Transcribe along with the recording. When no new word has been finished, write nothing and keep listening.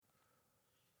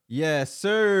Yes,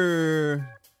 sir.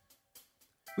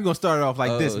 We're going to start it off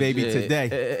like this, baby, shit.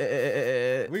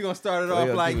 today. We're going to start it off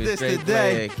like this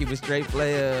today. Player. Keep it straight,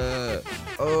 player.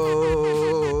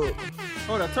 Oh.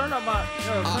 Hold up, turn up my,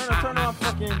 turn up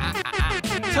fucking,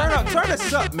 turn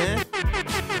this up, man.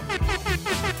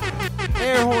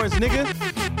 Air horns, nigga.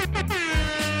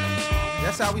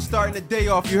 That's how we starting the day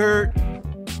off, you heard?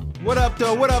 What up,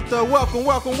 though? Welcome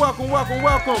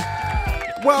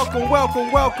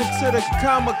to the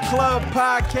Comma Club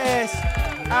Podcast.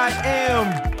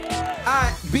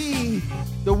 I be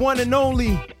the one and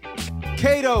only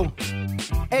Cato,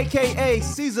 a.k.a.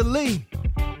 Caesar Lee,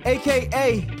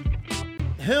 a.k.a.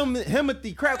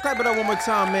 Himothy. Clap it up one more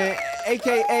time, man.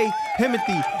 A.k.a.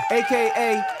 Himothy,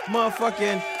 a.k.a.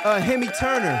 motherfucking Hemi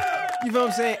Turner. You feel what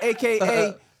I'm saying?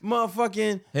 A.k.a.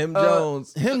 motherfucking Him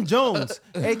Jones,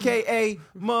 a.k.a.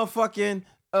 motherfucking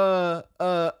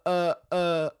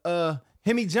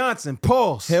Hemi Johnson.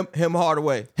 Pause. Him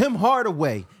Hardaway.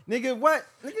 Nigga, what?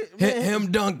 Nigga,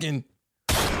 Him Duncan.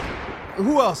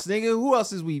 Who else, nigga? Who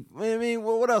else is we? I mean,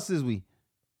 what else is we?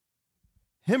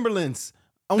 Himberlands.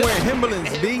 I'm wearing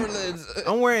Himberlands, B.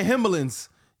 I'm wearing Himberlands.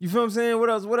 You feel what I'm saying? What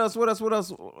else?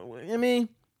 I mean,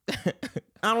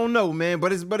 I don't know, man,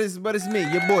 but it's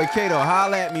me, your boy Cato.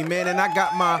 Holla at me, man. And I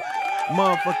got my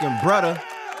motherfucking brother,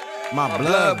 my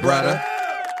blood brother.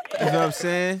 You know what I'm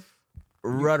saying?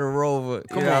 Rudder Rover.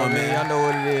 Come on, man. Y'all know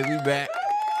what it is. We back.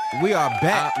 We are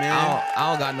back, man. I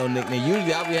don't got no nickname.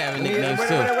 Usually I'll be having nicknames too.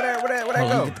 Where that Let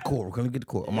go? me get the cord. Let me get the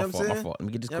cord. My fault. Let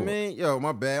me get this cord. I mean, yo,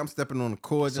 my bad. I'm stepping on the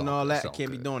cords and all that. I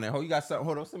can't be good. doing that. Hold, you got something?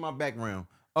 Hold on. What's in my background?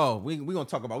 Oh, we gonna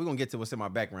talk about. We gonna get to what's in my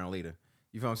background later.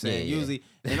 You feel what I'm saying? Yeah. Usually,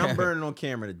 and I'm burning on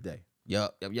camera today.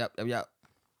 Yup. I'm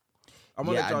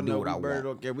gonna let y'all know we burn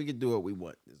on camera. We can do what we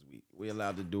want this week. We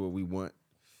allowed to do what we want.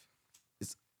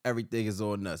 Everything is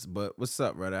on us. But what's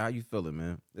up, brother? How you feeling,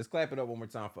 man? Let's clap it up one more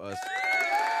time for us.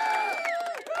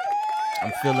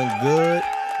 I'm feeling good.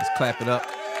 Let's clap it up.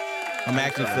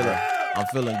 I'm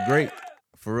feeling great.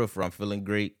 For real, I'm feeling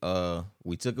great.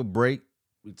 We took a break.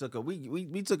 We took a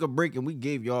break and we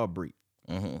gave y'all a break.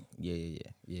 Mm-hmm.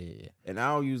 Yeah. And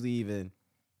I don't usually even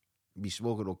be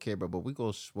smoking on camera, but we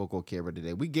gonna smoke on camera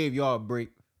today. We gave y'all a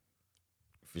break.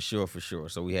 For sure.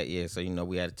 So we had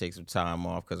we had to take some time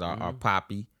off because our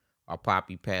Poppy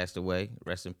passed away.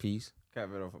 Rest in peace. Cap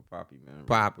it off for Poppy, man.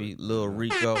 Poppy, Lil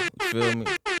Rico, you feel me?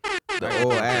 The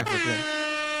old African,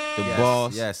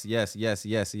 boss.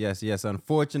 Yes.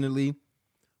 Unfortunately,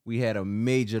 we had a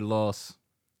major loss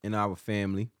in our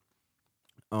family.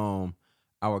 Our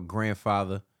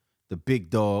grandfather, the big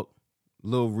dog,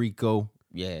 Lil Rico.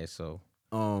 Yeah, so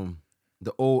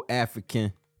the old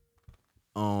African,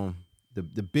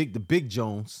 the big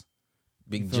Jones.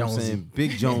 Big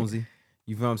Jonesy.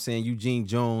 You feel what I'm saying? Eugene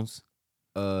Jones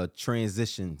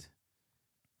transitioned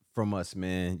from us,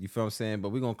 man. You feel what I'm saying? But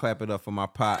we're gonna clap it up for my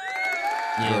pop.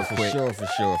 Yeah, for sure.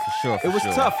 It was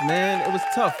tough, man. It was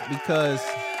tough because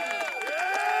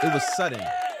it was sudden.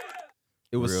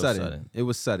 It was sudden.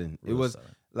 It was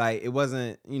like, it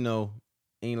wasn't,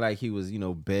 ain't like he was,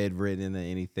 bedridden or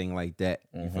anything like that.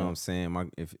 You feel what I'm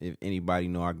saying? If anybody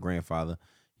know our grandfather,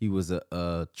 he was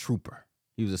a trooper.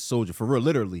 He was a soldier, for real,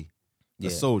 literally a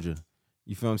soldier.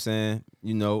 You feel what I'm saying?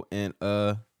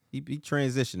 And he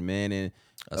transitioned, man, and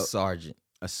a sergeant.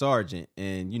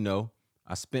 And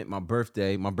I spent my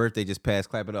birthday just passed.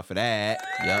 Clap it up for that.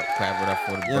 Yep, clap it up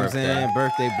for the birthday. What I'm saying?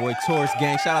 Birthday boy, Taurus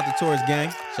gang. Shout out to Taurus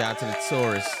gang. Shout out to the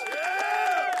Taurus.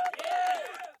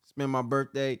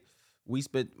 We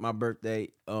spent my birthday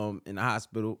in the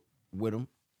hospital with him.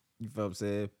 You feel what I'm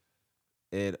saying?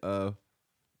 And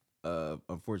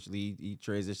unfortunately he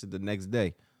transitioned the next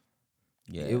day.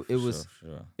 Yeah, it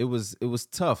was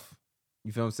tough.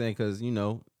 You feel what I'm saying? Because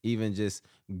even just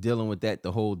dealing with that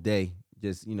the whole day,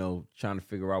 just trying to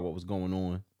figure out what was going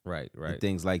on, right, and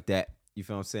things like that. You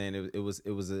feel what I'm saying? It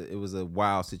was a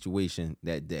wild situation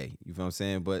that day. You feel what I'm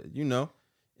saying? But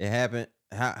it happened.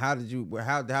 How did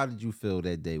you feel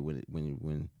that day when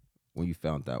you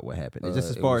found out what happened? Just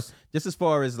as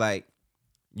far as like,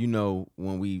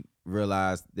 when we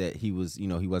realized that he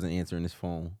wasn't answering his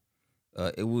phone.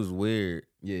 It was weird.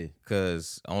 Yeah.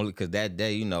 Cause that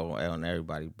day, on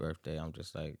everybody's birthday, I'm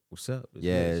just like, what's up? It's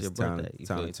your time, birthday.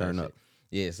 time to turn up.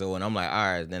 Yeah, so when I'm like,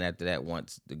 all right, then after that,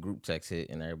 once the group text hit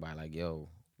and everybody like, yo,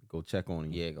 go check on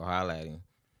him. Yeah, go holler at him.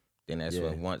 Then that's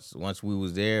when once we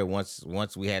was there, once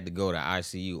we had to go to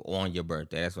ICU on your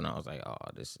birthday, that's when I was like, oh,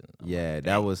 this.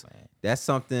 That's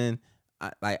something.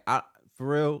 I for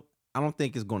real. I don't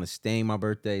think it's going to stain my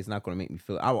birthday. It's not going to make me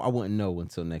feel. I wouldn't know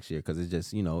until next year because it's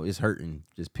just it's hurting.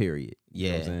 Just period. You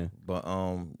know what I'm saying? But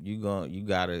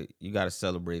you gotta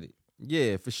celebrate it.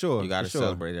 Yeah, for sure. You got to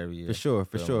celebrate every year. For sure.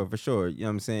 You know what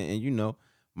I'm saying? And you know,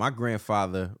 my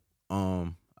grandfather,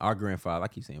 our grandfather, I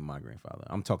keep saying my grandfather.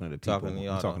 I'm talking to the people.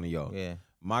 I'm talking to y'all. Yeah.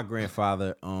 My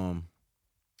grandfather,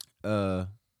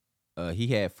 he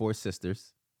had 4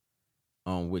 sisters,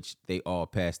 which they all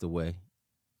passed away.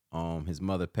 His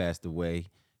mother passed away.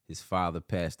 His father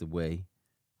passed away.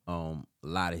 A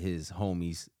lot of his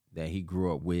homies that he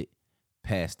grew up with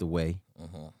passed away.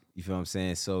 You feel what I'm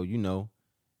saying? So, you know,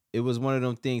 it was one of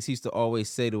them things he used to always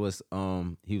say to us,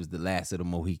 he was the last of the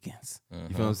Mohicans. You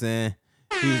feel what I'm saying?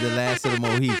 He was the last of the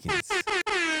Mohicans.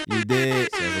 You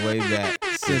did? Since way back.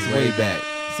 Since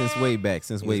way back.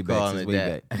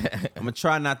 I'm going to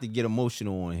try not to get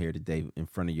emotional on here today in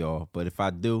front of y'all, but if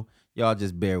I do, y'all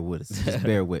just bear with us. Just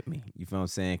bear with me. You feel what I'm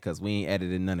saying? Because we ain't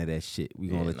edited none of that shit. We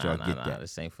going to let y'all get that.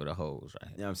 This ain't for the hoes,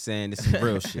 right? You know what I'm saying? This is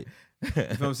real shit. You feel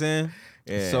what I'm saying?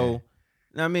 Yeah. So,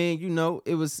 I mean, you know,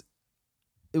 it was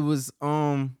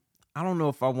I don't know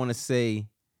if I want to say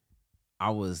I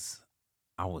was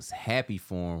happy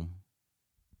for him.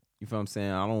 You feel what I'm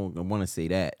saying? I don't want to say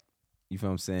that. You feel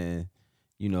what I'm saying?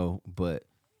 You know, but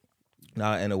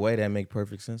nah, in a way that make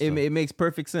perfect sense. It makes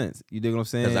perfect sense. You dig what I'm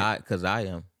saying? Cause I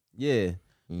am. Yeah.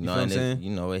 You know what I'm saying?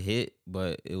 You know, it hit,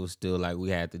 but it was still like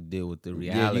we had to deal with the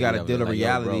reality. Yeah, you got to deal with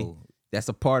reality. Bro, that's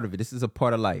a part of it. This is a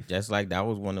part of life. Just like that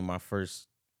was one of my first,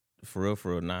 for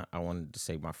real, not, I wanted to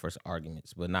say my first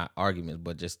arguments, but not arguments,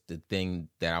 but just the thing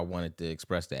that I wanted to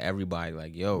express to everybody.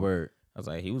 Like, yo, Word. I was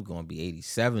like, he was going to be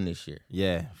 87 this year.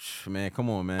 Yeah. Man, come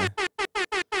on, man.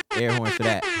 Air horn for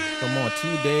that. Come on,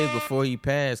 2 days before he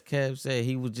passed, Kev said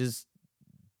he was just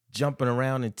jumping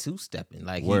around and two-stepping.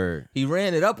 Like, he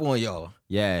ran it up on y'all.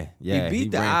 Yeah. He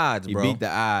beat the odds, bro. He beat the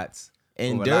odds.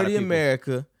 In dirty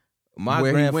America, my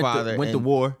grandfather went to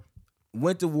war.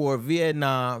 Went to war,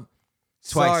 Vietnam,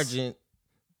 sergeant,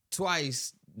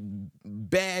 twice,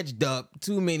 badged up,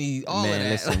 too many, all man, of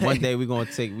that. Listen, one day we gonna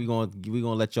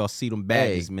let y'all see them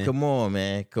badges, man. Come on,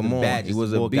 man. Come on. Badges. He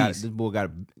was a beast. This boy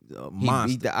got a monster.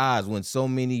 He beat the odds when so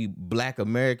many black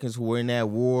Americans who were in that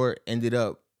war ended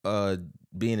up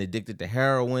being addicted to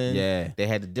heroin. Yeah. They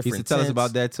had the different He used to tell us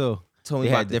about that too. Told me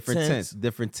they about had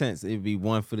different tents. It'd be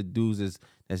one for the dudes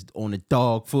that's on the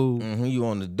dog food. You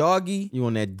on the doggy. You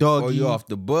on that doggy. Or you off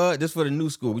the bud. This for the new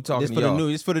school. We talking this for the new.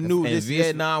 This for the new. In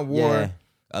Vietnam War,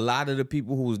 a lot of the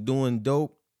people who was doing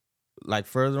dope, like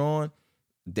further on,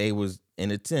 they was in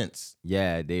the tents.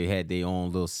 Yeah, they had their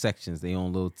own little sections, their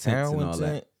own little tents heroin and all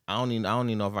tent. That. I don't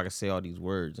even know if I can say all these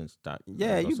words and stuff.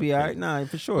 Yeah, you be all right. Nah,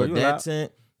 for sure. But that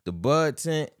tent, the bud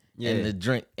tent, and the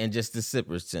drink, and just the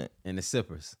sippers tent. And the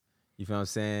sippers. You feel what I'm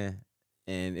saying?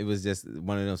 And it was just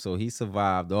one of them. So he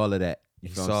survived all of that. You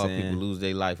feel what I'm saying? People lose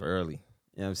their life early.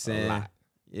 You know what I'm saying? A lot.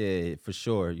 Yeah, for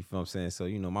sure. You feel what I'm saying? So,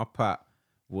 you know, my pop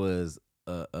was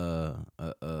the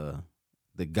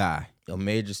guy. A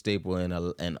major staple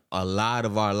in a lot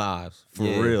of our lives. For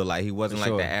real. Like, he wasn't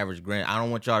like the average grand. I don't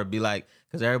want y'all to be like,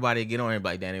 because everybody get on here and be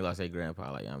like, Danny lost their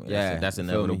grandpa. Like, I mean, that's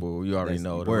inevitable. You already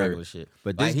know the regular shit.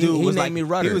 But this dude was named me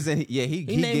Rudder. He was in, he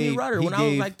named me Rudder when I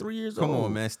was like 3 years old. Come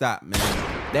on, man. Stop, man.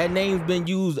 That name's been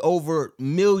used over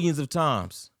millions of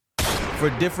times for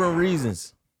different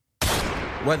reasons.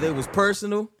 Whether it was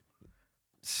personal,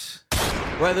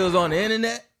 whether it was on the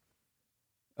internet,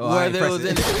 whether it was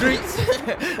in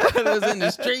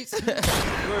the streets,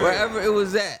 wherever it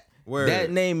was at. Word. That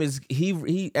name is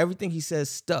he. Everything he says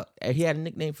stuck. He had a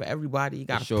nickname for everybody. He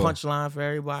got a punchline for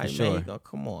everybody. For man,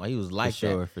 come on, he was like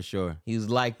that. For sure. He was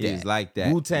like that. He was like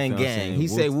that. Wu-Tang Gang. He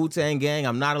said Wu-Tang Gang.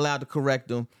 I'm not allowed to correct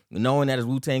him, knowing that it's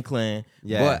Wu-Tang Clan.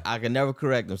 Yeah. But I can never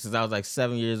correct him since I was like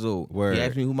 7 years old. Word. He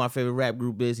asked me who my favorite rap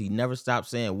group is. He never stopped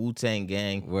saying Wu-Tang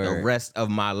Gang the rest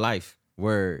of my life.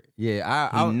 Word.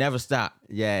 Yeah, he never stopped.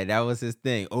 Yeah, that was his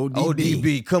thing.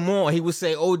 ODB. Come on. He would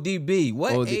say ODB.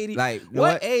 What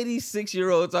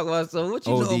 86-year-old talk about something? What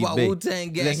you know about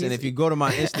Wu-Tang Gang? Listen, if you go to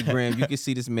my Instagram, you can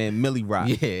see this man Millie Rock.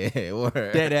 Yeah,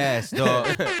 word. Dead ass, dog.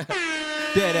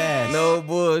 Dead ass. No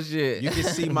bullshit. You can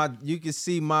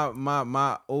see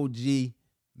my OG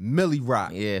Millie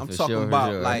Rock. Yeah, I'm talking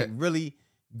about like really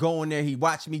going there. He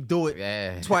watched me do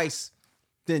it twice,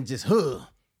 then just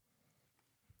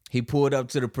He pulled up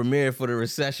to the premiere for the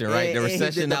recession, right? The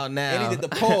recession out now. And he did the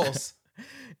pause.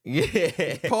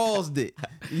 Yeah. Paused it.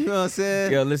 You know what I'm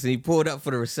saying? Yo, listen, he pulled up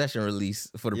for the recession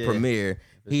release for the premiere.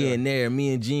 He in there,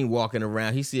 me and Gene walking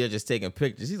around. He see her just taking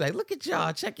pictures. He's like, look at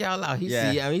y'all, check y'all out.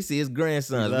 He see his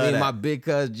grandsons. Me and my big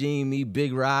cuz Gene, me,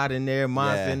 Big Rod in there,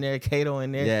 Monster in there, Cato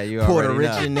in there, Puerto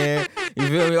Rich in there. You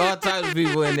feel me? All types of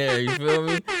people in there. You feel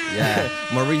me? Yeah.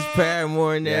 Maurice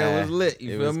Paramore in there was lit.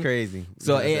 You it feel was me? Crazy.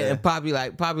 So and Poppy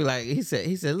like he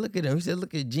said, look at him. He said,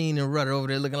 look at Gene and Rudder over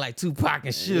there looking like Tupac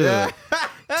and Suge. Yeah.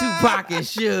 Tupac and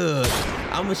Suge.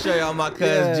 I'm gonna show y'all my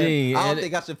cousin Gene. I don't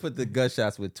think I should put the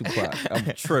gunshots with Tupac. I'm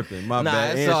tripping. My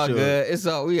bad. It's all good. It's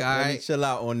all we all right. Chill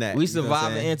out on that. We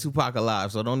surviving and Tupac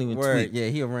alive, so don't even tweet. Yeah,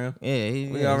 he around. Yeah,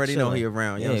 we already know he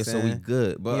around. You know what I'm saying? So we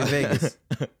good. But in Vegas.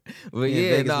 But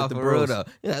yeah, for real though.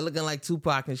 Yeah, looking like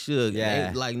Tupac and Suge.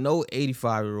 Yeah, like no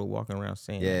 85-year-old walking around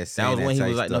saying that. That was when he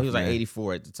was like, stuff, he was like man.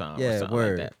 84 at the time. Yeah, or something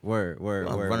like that. Word.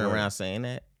 Running around saying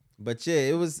that. But yeah,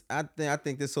 it was. I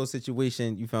think this whole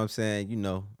situation, you feel what I'm saying? You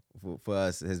know, for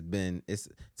us has been.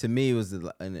 To me, it was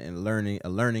a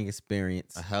learning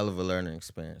experience. A hell of a learning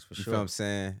experience for sure. You feel what I'm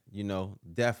saying? You know,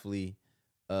 definitely.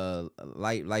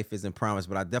 Life isn't promised,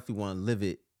 but I definitely want to live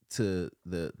it to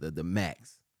the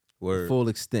max. The full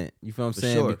extent. You feel what I'm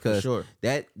saying? Sure, because sure.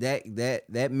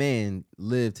 that man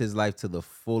lived his life to the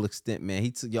full extent, man. He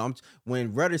took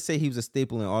when Rudder say he was a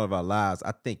staple in all of our lives,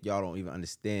 I think y'all don't even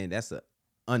understand. That's a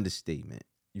understatement.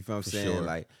 You feel what I'm saying? Sure.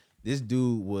 Like this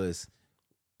dude was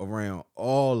around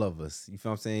all of us. You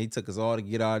feel what I'm saying? He took us all to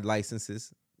get our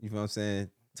licenses. You feel what I'm saying?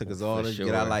 Took us all to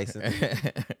get our license.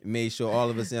 Made sure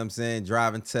all of us, you know what I'm saying,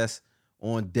 driving tests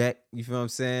on deck. You feel what I'm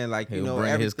saying? Like, He'll you know,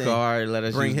 bring everything. His car, let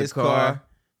us bring use his the car.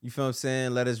 You feel what I'm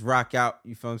saying? Let us rock out.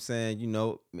 You feel what I'm saying? You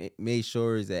know, made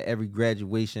sure is at every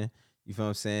graduation. You feel what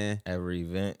I'm saying? Every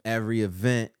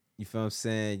event. You feel what I'm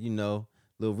saying? You know,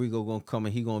 Lil Rico gonna come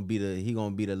and he gonna be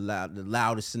the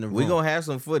loudest in the room. We gonna have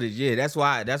some footage. Yeah, that's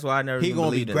why I never. He gonna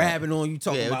be grabbing on you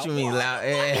talking about. What you mean loud?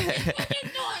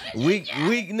 Weak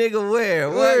nigga where?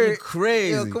 Word. You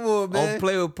crazy? Yo, come on, man. Don't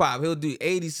play with Pop. He'll do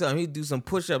 80 something. He'll do some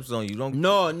push ups on you.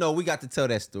 No, we got to tell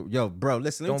that story. Yo, bro,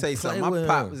 listen, let me tell you something. My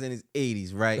pop was in his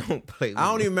 80s, right? Don't play with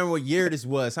I don't even remember what year this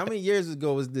was. How many years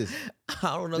ago was this?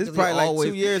 I don't know. This is probably like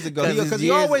 2 years ago. Because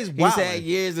he always wildin'. He's had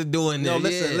years of doing this. No,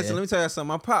 listen, let me tell you something.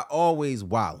 My pop always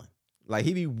wildin'. Like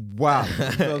he be wild. You feel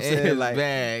what I'm saying? Like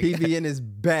bag. He be in his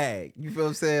bag. You feel what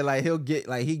I'm saying? Like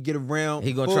he get around.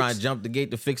 He gonna try and jump the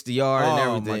gate to fix the yard and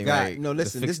everything. Oh my God. Like, no,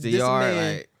 listen, fix this yard,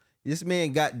 man, like, this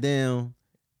man got down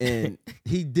and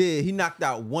he knocked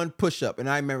out one push up. And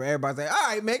I remember everybody's like, all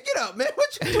right, man, get up, man.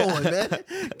 What you doing, man?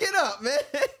 Get up, man.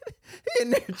 He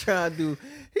in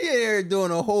there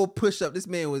doing a whole push up. This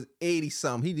man was 80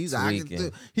 something. He's like,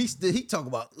 he talk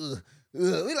about we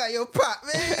like, yo, Pop,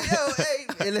 man, yo, hey.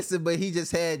 And listen, but he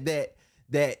just had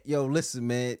that, yo, listen,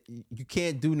 man, you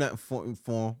can't do nothing for him.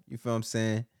 You feel what I'm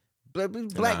saying?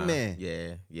 Black man.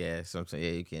 Yeah. So I'm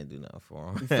saying, you can't do nothing for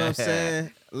him. You feel what I'm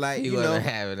saying? Like, he wasn't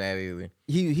having that either.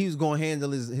 He was gonna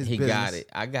handle his he business. Got it.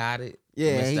 I got it.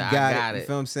 Yeah, Mr. he got it. You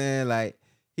feel what I'm saying? Like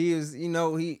he was, you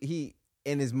know, he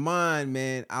in his mind,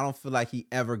 man, I don't feel like he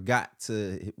ever got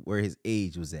to where his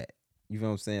age was at. You feel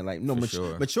what I'm saying? Like, no,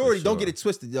 maturity, don't get it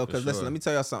twisted, yo. Because listen, let me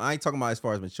tell y'all something. I ain't talking about as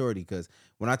far as maturity, because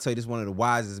when I tell you this one of the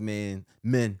wisest men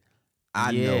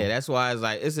I know. Yeah, that's why it's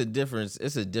like, it's a difference.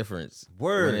 It's a difference.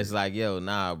 Word. When it's like, yo,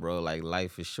 nah, bro, like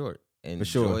life is short.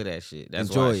 Enjoy that shit.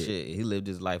 That's why he lived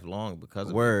his life long because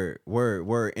of Word.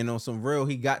 And on some real,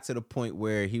 he got to the point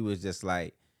where he was just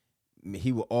like,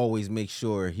 he would always make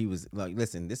sure he was like,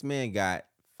 listen, this man got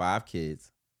 5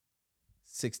 kids,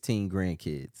 16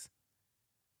 grandkids.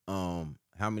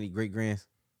 How many great grands?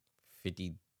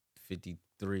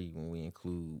 53 when we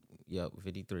include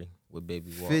 53 with baby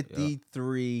Walt.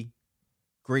 53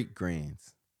 great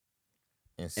grands.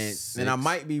 And I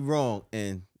might be wrong.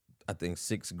 And I think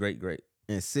 6 great.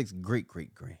 And 6 great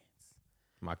grands.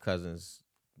 My cousins.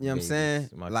 You know what I'm saying?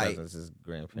 My cousins is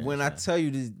grandparents. When I tell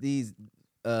you these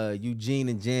Eugene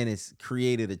and Janice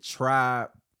created a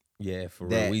tribe. Yeah, for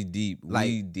real. We deep,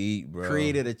 bro.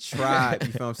 Created a tribe,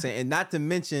 you feel what I'm saying? And not to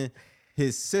mention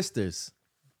his sisters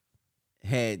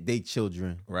had their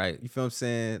children. Right. You feel what I'm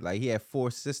saying? Like he had 4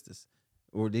 sisters.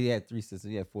 Or did he have 3 sisters?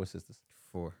 He had 4 sisters.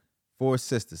 4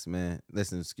 sisters, man.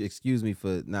 Listen, excuse me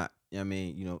for not,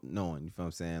 knowing. You feel what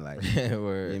I'm saying? Like,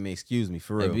 excuse me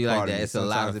for real. It'd be like that. It's a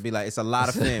lot. It'd be like, it's a lot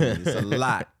of family. It's a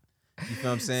lot. You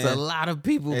feel what I'm saying? It's a lot of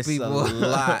people. It's a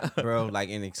lot, bro. Like,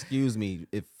 and excuse me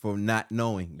for not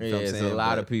knowing. You feel what I'm saying? It's a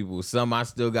lot of people. Some I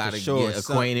still got to get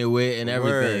acquainted with and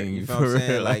everything. You feel what I'm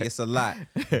saying? Like, it's a lot.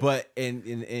 But and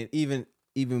even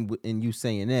in you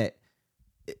saying that,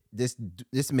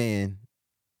 this man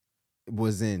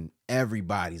was in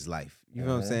everybody's life. You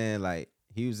know what I'm saying? Like,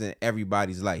 he was in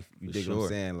everybody's life. You dig what I'm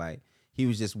saying? Like, he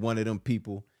was just one of them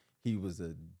people. He was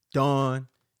a don.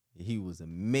 He was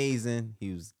amazing.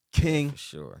 He was king. For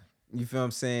sure. You feel what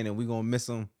I'm saying? And we gonna miss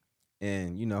him.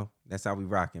 And, that's how we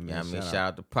rocking, man. Shout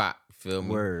out to Pop. You Feel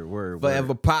me? Word.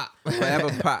 Forever pop.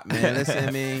 Forever pop, man. Listen, I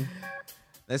mean,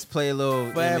 let's play a little.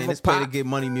 Let's play the Get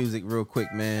Money music real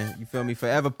quick, man. You feel me?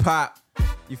 Forever pop.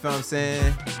 You feel what I'm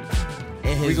saying?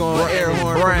 We going air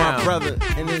horn for my brother,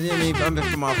 and then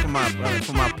for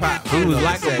my pop. He was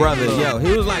like a brother, yo.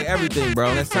 He was like everything,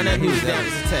 bro. Let's turn that music down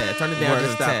just a tad. Turn it down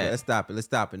just a tad. Let's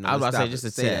stop it. No, I was about to say just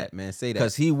a tad, that, man. Say that,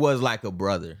 because he was like a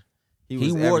brother.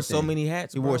 He wore so many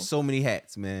hats. He wore so many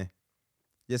hats, man.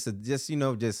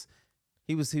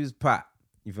 He was pop.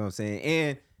 You feel what I'm saying?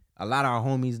 And a lot of our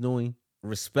homies knew him.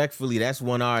 Respectfully, that's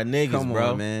one of our niggas, Come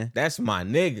bro. on, man. That's my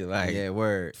nigga. Like, yeah,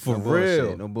 word. For no real.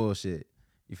 Bullshit, no bullshit.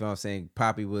 You feel what I'm saying?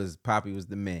 Poppy was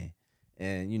the man.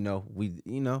 And we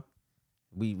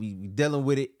dealing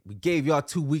with it. We gave y'all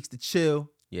 2 weeks to chill.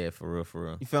 Yeah, for real.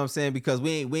 You feel what I'm saying? Because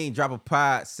we ain't drop a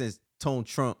pod since Tone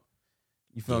Trump.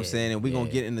 You feel what I'm saying? And we're gonna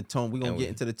get into Tone. We're gonna get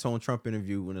into the Tone Trump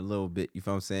interview in a little bit. You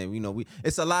feel what I'm saying?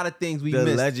 It's a lot of things we missed.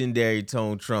 The legendary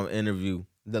Tone Trump interview.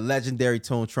 The legendary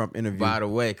Tone Trump interview. By the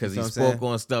way, because he spoke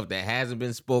on stuff that hasn't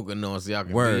been spoken on, so y'all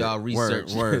can do y'all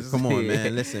research. Word. Come on,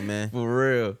 man. Listen, man. For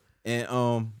real.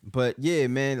 And but yeah,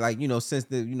 man, like since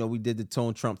we did the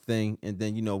Tone Trump thing, and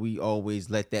then we always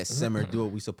let that simmer, do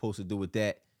what we supposed to do with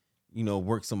that,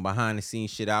 work some behind the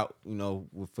scenes shit out,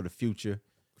 for the future,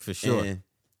 for sure. And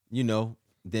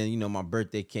then my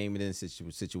birthday came, and then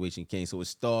situation came, so it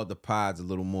stalled the pods a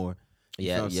little more. You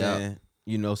know what I'm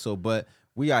saying? So but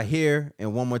we are here,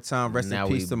 and one more time, rest in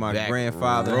peace to my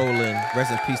grandfather. Rolling.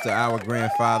 Rest in peace to our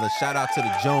grandfather. Shout out to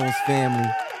the Jones family.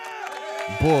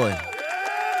 Boy.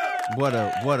 What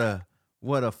a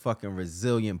fucking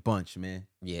resilient bunch, man.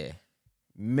 Yeah.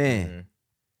 Man.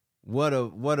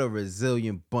 Mm-hmm. What a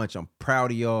resilient bunch. I'm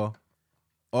proud of y'all.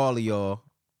 All of y'all.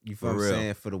 You feel what I'm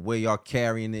saying? For the way y'all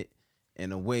carrying it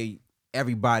and the way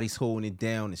everybody's holding it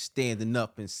down and standing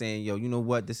up and saying, yo, you know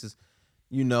what? This is,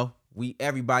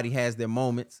 everybody has their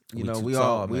moments. We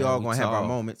all gonna have our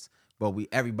moments, but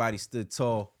everybody stood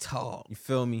tall. You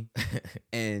feel me?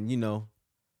 And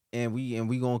And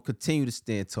we gonna continue to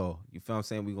stand tall. You feel what I'm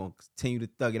saying? We gonna continue to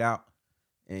thug it out,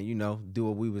 and do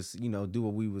what we was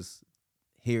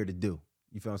here to do.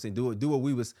 You feel what I'm saying? Do what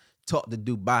we was taught to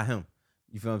do by him.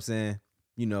 You feel what I'm saying?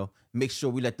 Make sure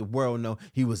we let the world know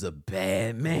he was a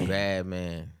bad man. Bad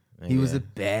man. He was a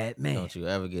bad man. Don't you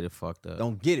ever get it fucked up.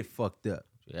 Don't get it fucked up.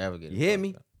 Don't you ever get it. You hear fucked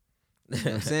me? Up. You know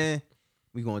what I'm saying?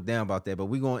 We going down about that, but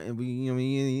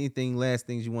anything last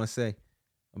things you want to say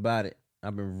about it?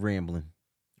 I've been rambling.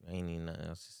 Ain't even nothing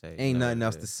else to say. Ain't nothing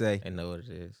else to say. They know what it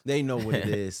is. They know what it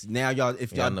is. Now y'all,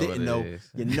 if y'all didn't know,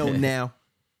 you know now.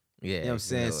 Yeah. You know what I'm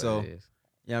saying? So,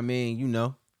 yeah, I mean, we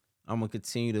gonna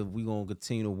continue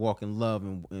to walk in love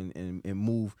and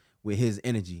move with his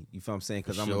energy. You feel what I'm saying?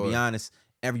 Because I'm gonna be honest,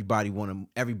 everybody wanna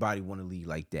lead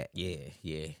like that. Yeah.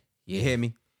 You hear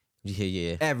me?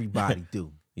 Yeah. Everybody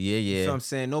do. Yeah. You feel what I'm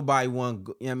saying? Nobody want,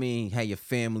 have your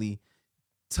family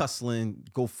tussling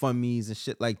GoFundMe's and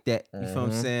shit like that. You feel what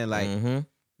I'm saying? Like,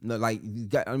 no, like you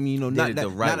got. I mean,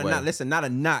 not a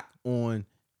knock on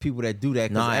people that do that,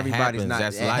 because everybody's not.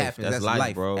 That's life. That's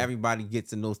life, bro. Everybody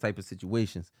gets in those type of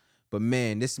situations. But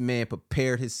man, this man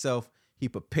prepared himself. He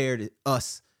prepared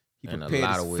us. He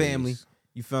prepared his family.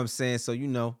 You feel what I'm saying? So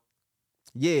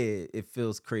it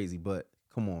feels crazy, but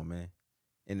come on, man.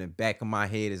 In the back of my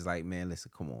head is like, man,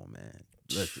 listen, come on, man.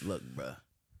 Look, bro.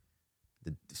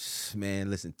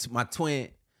 Man, listen, my twin.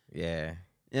 Yeah. You know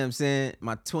what I'm saying?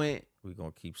 My twin. We're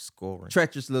going to keep scoring.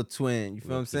 Treacherous little twin. You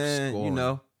feel what I'm saying? Scoring.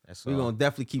 We're going to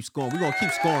definitely keep scoring. We're going to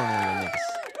keep scoring on your niggas.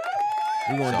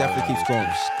 We're going to definitely keep scoring.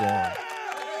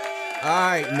 All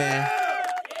right, man.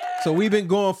 So we've been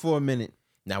going for a minute.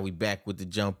 Now we back with the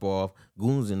jump off.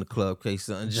 Goons in the club, case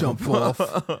something jump off. You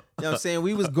know what I'm saying?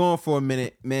 We was going for a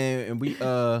minute, man, and we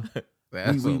dropped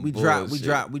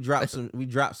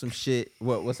some shit.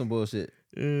 What's some bullshit?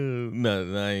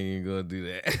 No, I ain't even gonna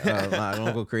do that.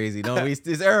 Don't go crazy.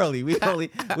 It's early. We only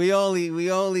about.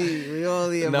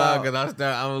 No, cause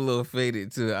I'm a little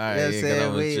faded too. All right,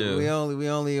 we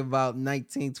only about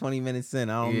 19, 20 minutes in.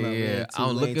 I don't know. Yeah,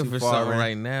 I'm looking for something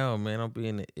right now, man. I'm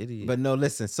being an idiot. But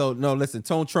listen.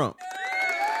 Tone Trump.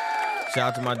 Shout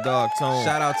out to my dog Tone.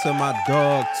 Shout out to my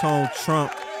dog Tone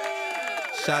Trump.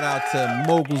 Shout out to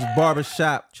Moguls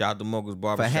Barbershop. Shout out to Moguls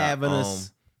Barbershop for having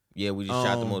us. Yeah, we just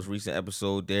shot the most recent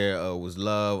episode there. Was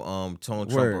love. Tone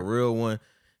Trump, a real one.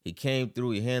 He came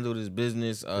through. He handled his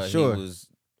business. Sure. He was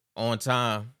on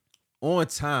time. On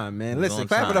time, man. Listen,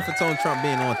 clap it up for Tone Trump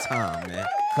being on time, man.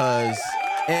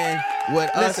 And with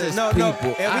us as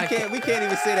people, and we can't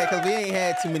even say that because we ain't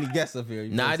had too many guests up here.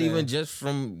 Not even just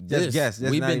from this. Guests.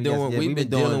 We've been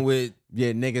dealing with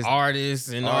niggas, artists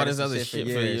and all this other shit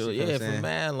for years, for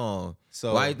mad long.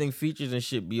 So why you think features and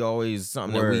shit be always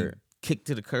something that we kick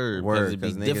to the curb? Because it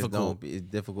be difficult. It's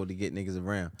difficult to get niggas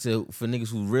around. For niggas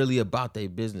who really about their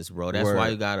business, bro. That's why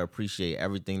you gotta appreciate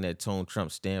everything that Tone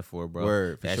Trump stand for,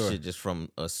 bro. That shit just from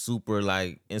a super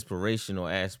like inspirational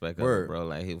aspect of it, bro.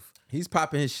 Like he's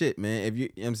popping his shit, man. If you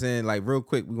know what I'm saying, like real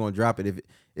quick, we're gonna drop it.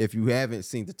 If you haven't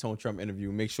seen the Tone Trump interview,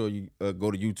 make sure you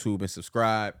go to YouTube and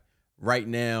subscribe right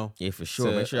now. Yeah, for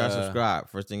sure. Make sure y'all subscribe.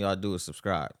 First thing y'all do is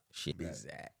subscribe. Shit.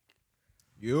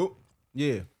 Yup.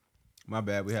 Yeah. My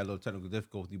bad. We had a little technical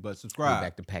difficulty, but subscribe. We're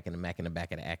back to packing the Mac in the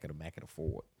back of the Ack of the Mac of the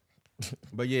Ford.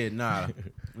 But yeah,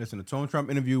 listen, the Tone Trump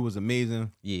interview was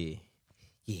amazing. Yeah.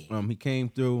 He came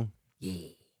through. Yeah.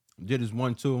 Did his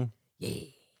 1-2. Yeah.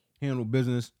 Handled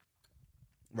business.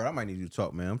 Bro, I might need you to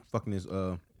talk, man. I'm fucking this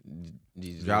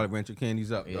Jolly Rancher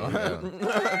candies up, yo. Shout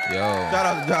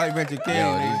out to Jolly Rancher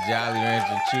candy. These Jolly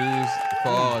Rancher chews,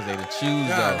 pause. They the chews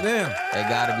though. Damn. They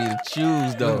gotta be the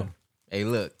chews though. Hey,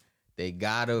 look, they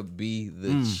gotta be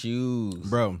the chews,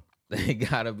 bro. They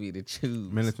gotta be the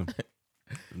chews. Man, listen.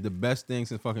 The best thing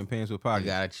since fucking pants with pockets.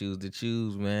 You gotta choose the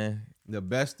chews, man. The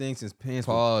best thing since pants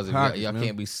with pockets. Y'all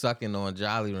can't be sucking on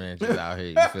Jolly Ranchers out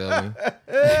here. You feel me?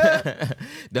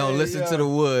 Don't listen to the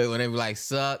wood when they be like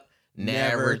suck.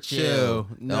 Never chill.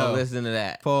 No. Don't listen to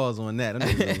that. Pause on that.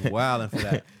 I'm just wilding for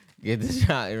that. Get the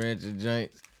Jolly Rancher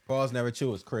joints. Pause never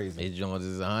chill is crazy. It joins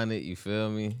is 100. You feel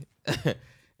me?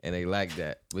 And they like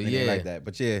that. But they like that.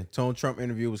 But yeah, Tone Trump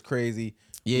interview was crazy.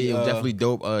 Yeah, it was definitely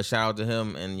dope. Shout out to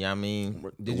him. And yeah, I mean,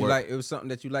 did you like? It was something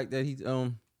that you liked that he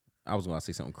I was gonna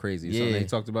say something crazy. Yeah. Something that he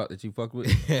talked about that you fucked with.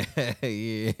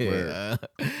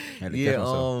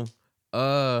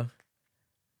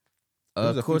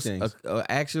 Of course,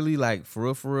 actually, like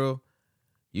for real,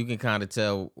 you can kind of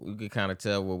tell. You can kind of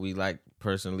tell what we like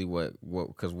personally. What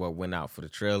went out for the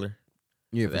trailer.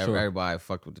 Yeah, for sure. Everybody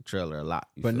fucked with the trailer a lot.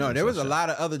 But no, there was a lot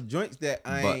of other joints that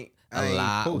I ain't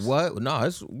post. What? No,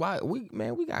 it's why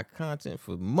we got content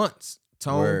for months.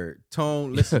 Tone,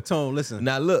 listen.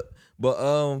 Now look, but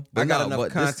I got enough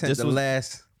content to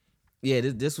last. Yeah,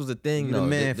 this was a thing. No,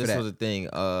 this was a thing.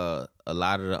 A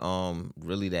lot of the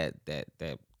really that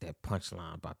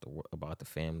punchline about the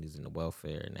families and the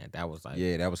welfare and that was like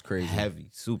that was crazy, heavy,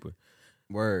 super.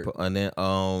 Word. And then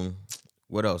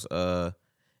what else?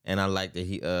 And I like that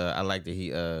he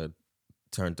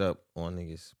turned up on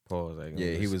niggas. Pause. Like,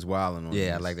 he was wilding on.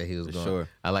 Yeah, I like that he was going. Sure.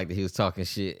 I like that he was talking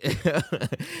shit.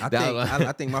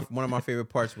 I think one of my favorite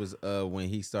parts was when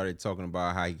he started talking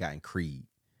about how he got in Creed.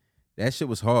 That shit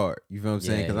was hard. You feel what I'm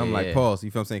saying? Because I'm like, pause.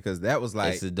 You feel what I'm saying? Because that was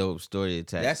like, it's a dope story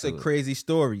attached. That's a crazy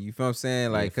story. You feel what I'm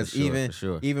saying? Like, because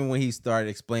even when he started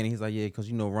explaining, he's like, yeah, because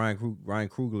you know Ryan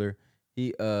Coogler,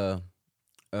 he damn,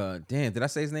 did I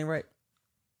say his name right?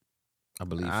 I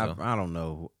believe so. I don't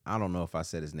know. I don't know if I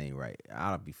said his name right.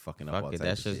 I'll be fucking up. Fuck it.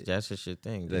 That's just your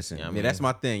thing. Listen, you know that's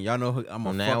my thing. Y'all know I'm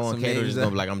gonna fuck some names. Just gonna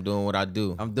be like, I'm doing what I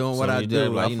do. I'm doing what I do.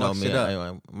 Like, you know me.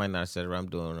 I might not have said it right. I'm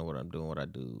doing what I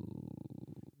do.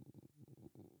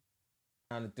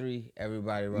 On the 3,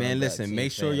 everybody. Man, listen.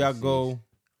 Make sure y'all go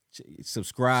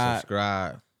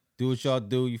subscribe. Do what y'all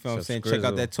do. You feel what I'm saying? Check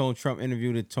out that Tone Trump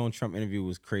interview. The Tone Trump interview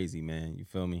was crazy, man. You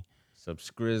feel me?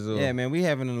 Subscrizzle. Yeah, man, we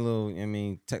having a little,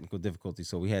 technical difficulty,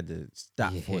 so we had to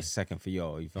stop for a second for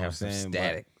y'all. You feel what I'm saying?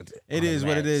 Static. It is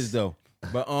what it is, though.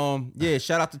 But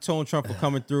shout out to Tone Trump for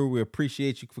coming through. We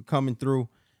appreciate you for coming through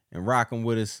and rocking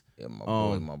with us. Yeah,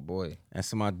 my boy.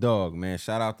 That's my dog, man.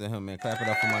 Shout out to him, man. Clap it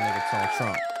up for my nigga Tone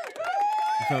Trump.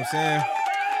 You feel what I'm saying?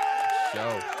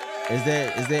 Show. Is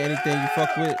there anything you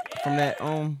fuck with from that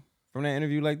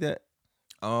interview like that?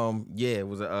 Yeah, it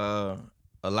was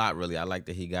a lot, really. I like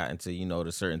that he got into,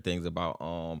 the certain things about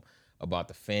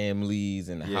the families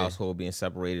and the household being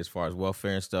separated as far as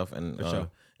welfare and stuff, and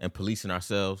and policing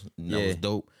ourselves. That was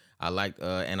dope. I liked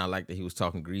that he was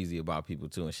talking greasy about people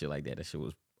too and shit like that. That shit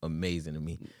was amazing to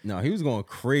me. No, he was going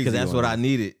crazy because that's what I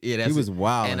needed. Yeah, he was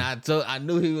wild, and I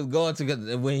knew he was going to.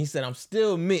 Cause when he said, "I'm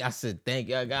still me," I said, "Thank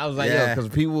you." I was like, "Yo," because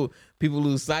people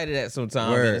lose sight of that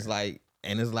sometimes,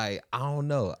 and it's like, I don't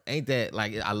know. Ain't that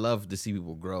like, I love to see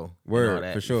people grow. Word,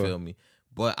 that, for sure. You feel me?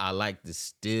 But I like to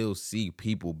still see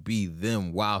people be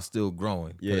them while still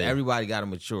growing. Yeah. Everybody got to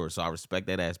mature, so I respect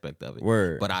that aspect of it.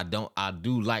 Word. But I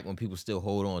do like when people still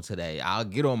hold on to that. I'll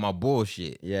get on my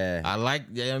bullshit. Yeah. I like,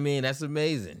 I mean, that's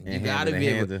amazing. And you gotta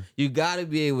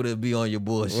be able to be on your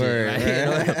bullshit. Word,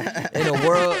 right? In a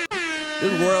world.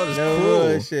 This world is cruel.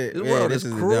 Bullshit. This world is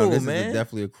cruel, this man. Is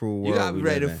definitely a cruel world. You gotta be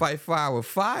ready to fight fire with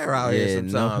fire out here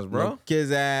sometimes, bro. No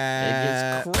kids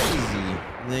ass. It gets crazy.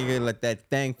 Nigga, let that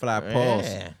thing fly pulse.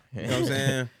 You know what I'm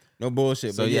saying? No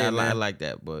bullshit. So but I like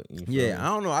that. But I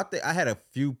don't know. I think I had a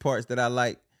few parts that I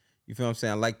like. You feel what I'm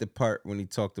saying? I like the part when he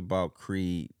talked about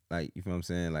Creed. Like, you feel what I'm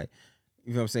saying? Like,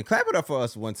 you feel what I'm saying? Clap it up for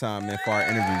us one time, man, for our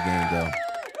interview game, though.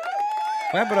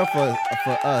 Clap it up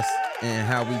for us and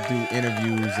how we do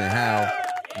interviews and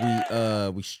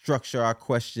how we structure our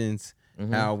questions,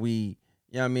 how we,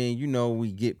 you know what I mean? You know,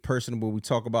 we get personable. We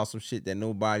talk about some shit that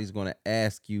nobody's going to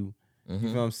ask you. You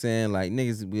feel what I'm saying? Like,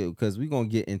 niggas, because we going to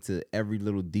get into every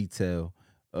little detail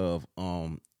of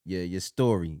your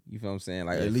story. You feel what I'm saying?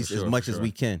 Like, at least as much as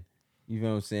we can. You feel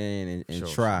what I'm saying? And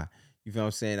try. You feel what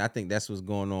I'm saying? I think that's what's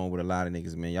going on with a lot of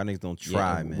niggas, man. Y'all niggas don't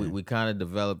try, man. We kind of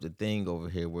developed a thing over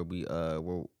here where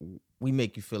we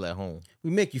make you feel at home. We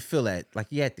make you feel like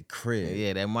you at the crib.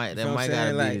 Yeah, that might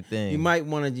gotta be the thing. You might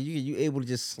want to you able to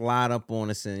just slide up on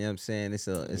us and, you know what I'm saying? It's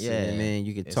man,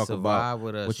 you can talk about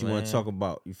with us, what you want to talk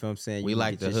about. You feel what I'm saying? We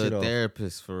like the hood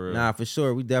therapist for real. Nah, for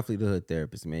sure. We definitely the hood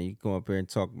therapist, man. You come up here and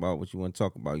talk about what you want to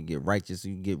talk about. You get righteous,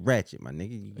 you get ratchet, my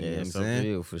nigga. You know what I'm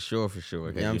saying? For sure. You know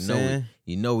what I'm saying?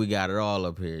 You know we got it all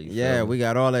up here. Yeah, we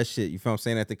got all that shit. You feel what I'm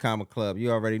saying? At the Comic Club.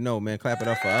 You already know, man. Clap it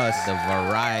up for us. The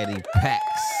variety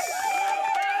packs.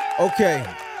 Okay,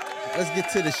 let's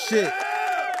get to the shit.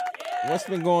 What's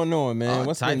been going on, man?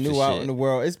 What's been new out in the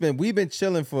world? We've been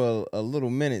chilling for a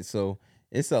little minute, so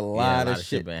it's a lot of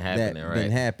shit been happening,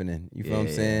 been happening. You feel what I'm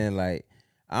saying? Like,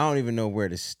 I don't even know where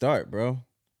to start, bro.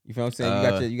 You feel what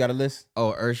I'm saying? You got a list?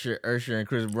 Oh, Usher and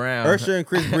Chris Brown. Usher and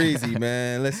Chris Breezy,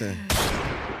 man. Listen.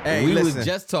 Hey, we was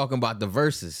just talking about the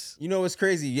verses. You know what's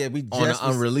crazy? Yeah, we just on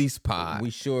an unreleased pod.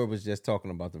 We sure was just talking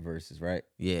about the verses, right?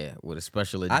 Yeah, with a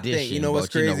special edition. I think, you know what's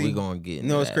crazy? We gonna get. You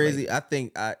know what's crazy? Later. I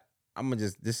think I'm gonna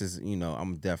just. This is, you know,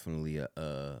 I'm definitely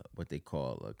a what they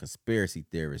call a conspiracy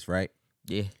theorist, right?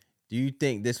 Yeah. Do you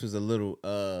think this was a little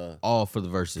all for the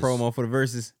verses promo for the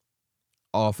verses?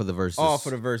 All for the verses. All for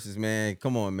the verses, man.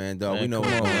 Come on, man, dog. Man, we know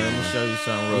what's going on. Let me show you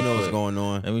something real quick. We know what's going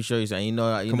on. Let me show you something. You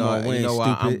know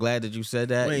why I'm glad that you said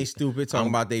that. We ain't stupid talking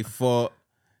about they fault.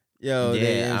 Yo, you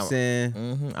know what I'm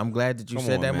saying? I'm glad that you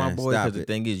said that, my boy, because the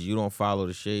thing is, you don't follow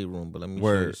the Shade Room. But let me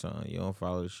show you something. You don't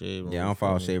follow the Shade Room. Yeah, I don't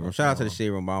follow Shade Room. Shout out to the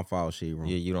Shade Room, but I don't follow Shade Room.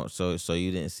 Yeah, you don't. So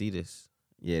you didn't see this.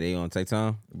 Yeah, they gonna take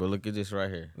time. But look at this right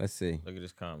here. Let's see. Look at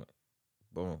this comment.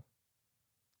 Boom.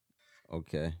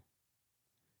 Okay.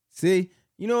 See?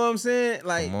 You know what I'm saying?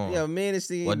 Like, yo, man, this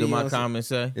thing. What did my comment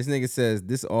say? This nigga says,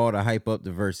 this all to hype up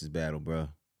the versus battle, bro.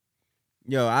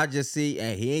 Yo, I just see,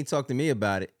 and he ain't talked to me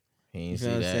about it. He ain't see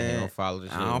that. He don't follow the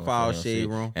Shade Room. I don't follow Shade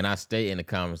Room. And I stay in the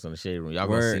comments on the Shade Room. Y'all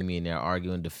gonna see me in there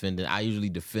arguing, defending. I usually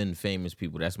defend famous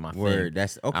people. That's my thing.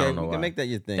 That's okay. We can make that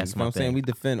your thing. That's what I'm saying. We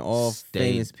defend all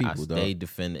famous people, dog. They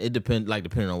defend. It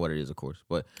depending on what it is, of course.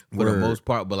 But for the most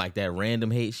part, but like that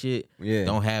random hate shit,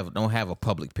 don't have a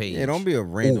public page. Yeah, don't be a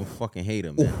random fucking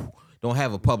hater, man. Don't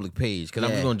have a public page, because I'm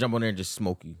just gonna jump on there and just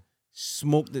smoke you.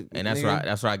 Smoke the. And that's right.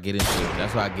 That's what I get into.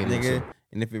 That's what I get into.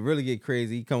 And if it really get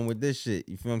crazy, he come with this shit.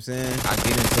 You feel what I'm saying? I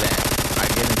get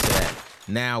into that.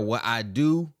 Now, what I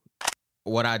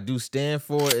do stand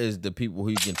for is the people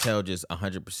who you can tell just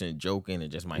 100% joking and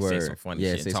just might say some funny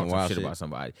shit and talk some shit about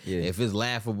somebody. Yeah. If it's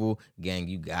laughable, gang,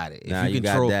 you got it. If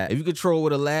you can troll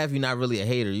with a laugh, you're not really a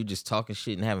hater. You just talking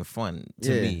shit and having fun. To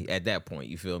me, at that point,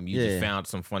 you feel me? You just found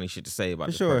some funny shit to say about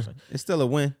this person. It's still a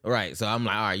win. Right. So I'm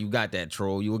like, all right, you got that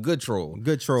troll. You a good troll.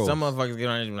 Good troll. Some motherfuckers get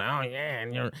on and like, oh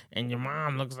yeah, and your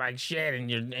mom looks like shit, and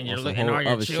you're looking, all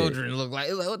your children look like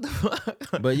what the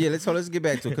fuck? But yeah, let's get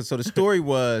back to it. So the story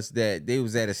was that they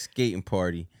was at a skating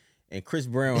party and Chris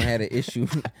Brown had an issue.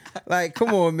 Like,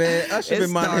 come on, man. Usher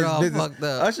been minding his business.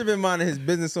 Usher been minding his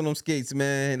business on them skates,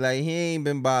 man. Like, he ain't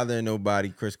been bothering nobody.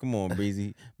 Chris, come on,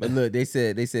 Breezy. But look, they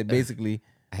said basically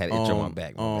I had an itch on my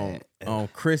back.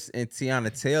 Chris and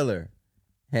Tiana Taylor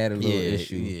had a little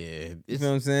issue. Yeah. You know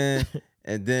what I'm saying?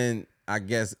 And then I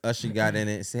guess Usher got in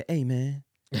it and said, hey, man.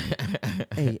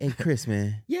 hey, Chris,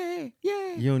 man. Yeah.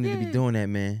 You don't need to be doing that,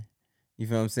 man. You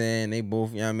feel what I'm saying? They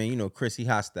both, you know what I mean? You know, Chris, he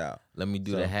hostile. Let me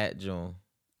do the hat, John.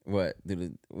 What?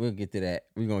 We'll get to that.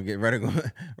 We're going to get ready.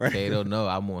 They don't know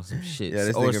I'm on some shit.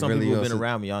 Yeah, or some really people been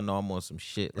around me. Y'all know I'm on some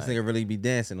shit. This nigga really be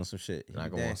dancing on some shit.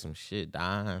 Like, I'm on some shit.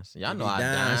 Dance. Y'all know I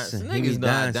dance. Niggas know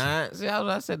I dance. See,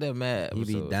 I said that mad. He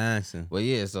be dancing. Well,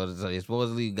 yeah, so they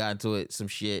supposedly got into it, some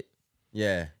shit.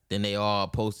 Yeah. Then they all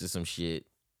posted some shit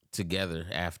together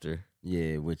after.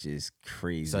 Yeah, which is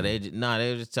crazy. So they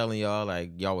were just telling y'all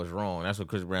like y'all was wrong. That's what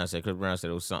Chris Brown said. Chris Brown said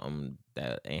it was something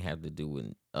that ain't have to do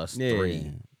with us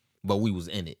three, but we was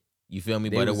in it. You feel me?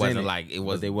 But it wasn't like it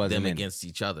was them against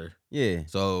each other. Yeah.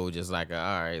 So just like all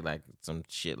right, like some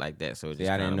shit like that. So I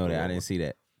didn't know that. I didn't see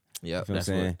that. Yep,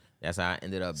 that's how I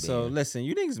ended up being. So listen,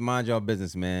 you niggas mind your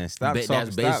business, man. Stop talking.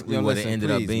 That's basically what it ended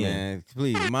up being. Man.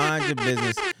 Please mind your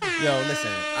business. Yo,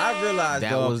 listen, I realized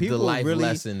that was people the life really,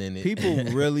 lesson in it. People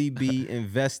really be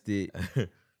invested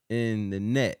in the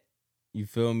net. You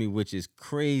feel me? Which is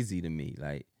crazy to me.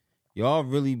 Like, y'all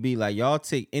really be like, y'all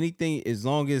take anything as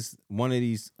long as one of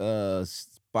these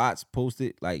spots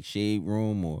posted, like Shade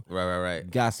Room or right.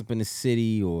 Gossip in the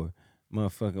City or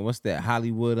motherfucking, what's that?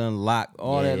 Hollywood Unlocked,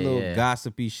 all that little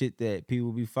gossipy shit that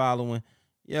people be following.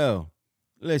 Yo,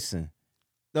 listen,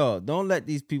 dog, don't let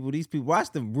these people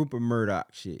watch the Rupert Murdoch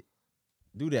shit.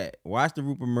 Do that. Watch the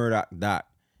Rupert Murdoch doc,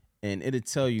 and it'll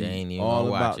tell you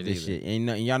all about this shit. And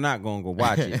y'all not gonna go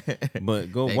watch it,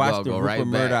 but go watch the Rupert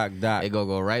Murdoch doc. They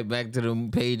go right back to the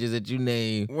pages that you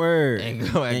named. Word.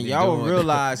 And y'all will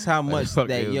realize how much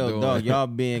that dog, y'all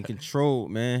being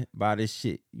controlled, man, by this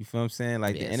shit. You feel what I'm saying?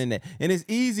 Like the internet, and it's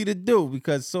easy to do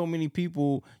because so many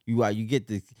people you get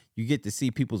to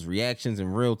see people's reactions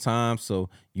in real time, so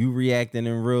you reacting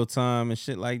in real time and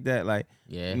shit like that. Like,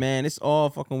 man, it's all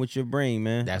fucking with your brain,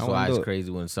 man. That's why it's crazy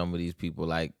when some of these people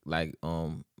like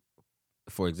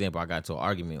for example, I got to an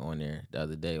argument on there the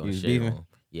other day on Shade Room.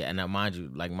 Yeah, and now mind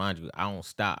you, I don't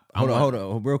stop. Hold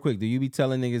on, real quick. Do you be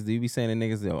telling niggas? Do you be saying to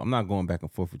niggas? Yo, I'm not going back and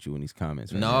forth with you in these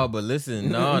comments. Right now. But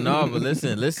listen,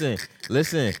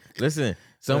 listen.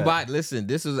 Somebody, listen.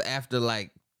 This was after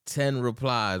like 10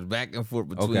 replies back and forth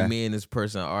between me and this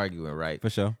person arguing, right? For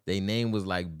sure. Their name was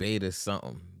like Beta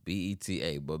something,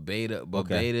 BETA, but Beta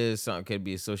is something could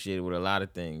be associated with a lot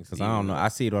of things. Because I don't know. I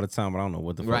see it all the time, but I don't know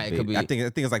what the fuck. Right, it could be, I think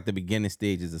it's like the beginning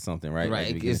stages or something, right?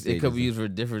 Right, like it could be used for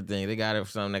different things. They got it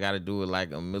for something that got to do with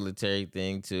like a military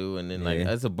thing too, and then like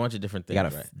that's a bunch of different things.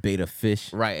 Got a beta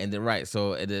fish, right? And then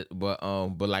so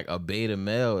but like a beta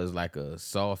male is like a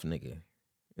soft nigga.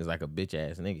 It's like a bitch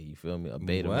ass nigga, you feel me? A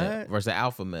beta male versus an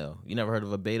alpha male. You never heard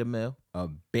of a beta male? A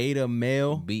beta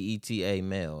male? BETA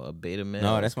male. A beta male.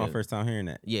 No, that's my first time hearing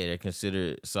that. Yeah, they're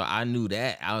considered. So I knew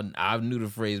that. I knew the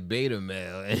phrase beta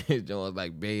male. And it was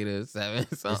like beta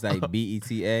 7 something. It's like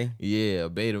BETA? Yeah,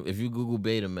 beta. If you Google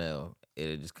beta male,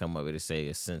 it'll just come up. It'll say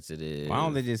it's sensitive. Why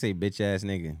don't they just say bitch ass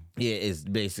nigga? Yeah, it's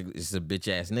a bitch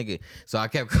ass nigga. So I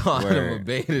kept calling him a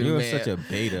beta. You're man. such a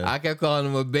beta. I kept calling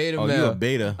him a beta male. You a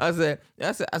beta? I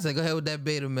said, go ahead with that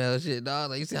beta male shit, dog.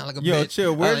 Like, you sound like a bitch. Yo,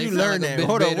 chill. Where'd you learn that?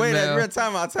 Hold on, wait. Real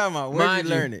time out. Where'd you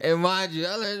learn it? And mind you,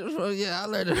 I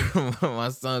learned it from my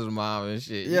son's mom and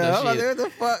shit. Yeah, I'm like, what the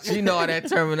fuck? She know all that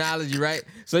terminology, right?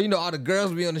 So you know all the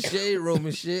girls be on the Shade Room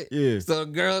and shit. Yeah. So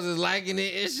the girls is liking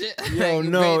it and shit. Yo,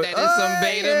 no. That is some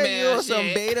beta male shit.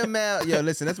 Some beta male. Yo,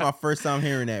 listen, that's my first time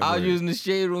hearing that. I was using the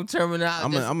Shade Room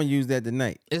terminology. I'm gonna use that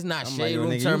tonight. It's not Shade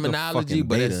Room terminology,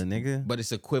 but nigga. But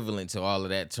it's equivalent to all of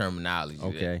that terminology.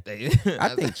 Okay. I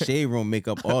think Shade Room make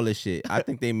up all this shit. I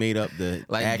think they made up the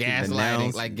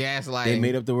gaslighting. Like gaslighting. They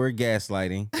made up the word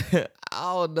gaslighting.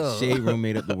 I don't know. Shade Room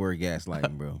made up the word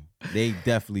gaslighting, bro. They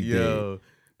definitely did.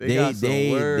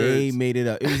 They made it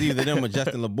up. It was either them or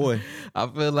Justin LeBoy. I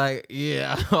feel like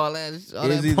all that. It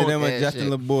was either them or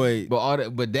Justin LeBoy.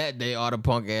 But that day, all the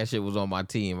punk ass shit was on my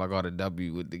team. I got a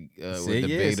W with the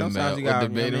beta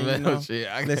male shit.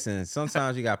 Listen,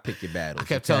 sometimes you gotta pick your battles. I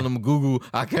kept telling them Google.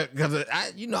 I'm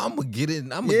gonna get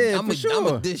in. I'm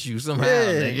gonna dish you somehow,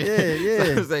 nigga. Yeah.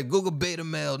 So I was like, Google beta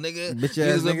male, nigga. Bitch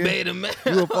ass nigga. A beta male.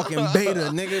 You a fucking beta,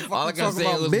 nigga. All I can say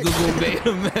was Google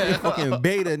beta male. You fucking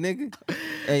beta, nigga.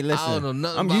 Hey, listen. I don't know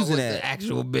nothing about what the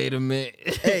actual beta meant.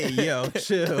 Hey, yo,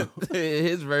 chill.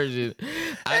 His version.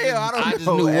 I just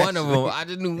knew one of them. I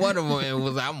just knew one of them and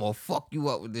was like, I'm gonna fuck you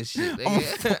up with this shit. I'm gonna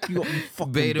fuck you up, you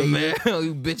fucking beta male.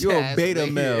 You bitch You're ass. A beta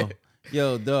nigga. male.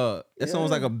 Yo, dog. That's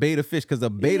almost like a beta fish, because a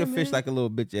beta fish like a little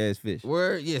bitch ass fish.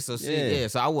 Word, yeah. So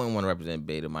so I wouldn't want to represent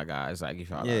beta, my guy. It's like if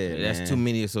y'all that's too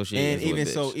many associations. And even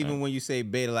with so, bitch, even when you say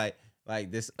beta, like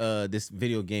this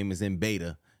video game is in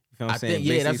beta. You know what I'm saying?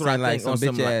 Think, that's what I like think.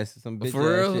 Some bitch for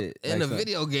real, shit. In the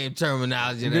video game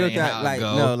terminology, like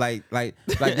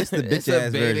this the bitch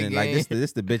ass version. Like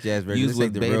this the bitch ass version. This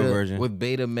ain't the real version. With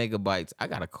beta megabytes, I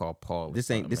gotta call Paul. This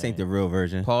ain't the real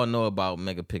version. Paul know about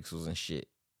megapixels and shit.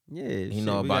 Yeah, he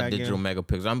know about digital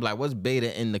megapixels. I'm like, what's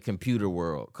beta in the computer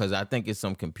world? Because I think it's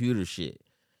some computer shit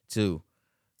too.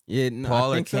 Yeah, no,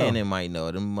 Paul or Cannon might know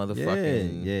them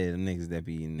motherfucking. Yeah, them niggas that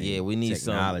be in there. Yeah, we need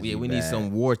some. Yeah, we need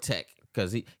some war tech.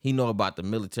 Because he know about the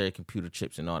military computer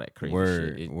chips and all that crazy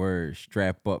shit. Word,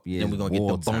 strap up, yeah. Then we're going to get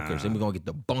the bunkers. Then we're going to get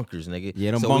the bunkers, nigga.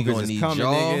 Yeah, them bunkers is coming,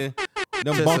 nigga.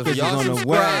 Them bunkers is on the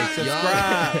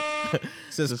way.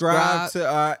 Subscribe to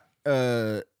our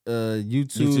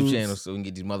YouTube channel so we can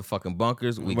get these motherfucking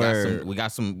bunkers. We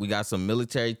got some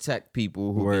military tech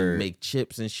people who can make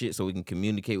chips and shit so we can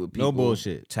communicate with people. No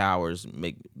bullshit. Towers,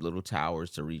 make little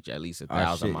towers to reach at least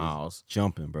 1,000 miles.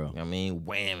 Jumping, bro. You know what I mean,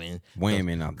 whamming.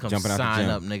 I'm come jumping out the gym. Sign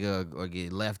up, nigga, or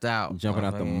get left out. Jumping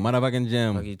out the motherfucking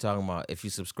gym. What are you talking about? If you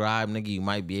subscribe, nigga, you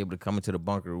might be able to come into the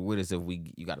bunker with us if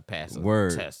you got to pass a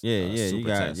test. Yeah, you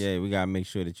got. Yeah, we gotta make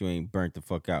sure that you ain't burnt the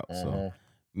fuck out. So.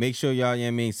 Make sure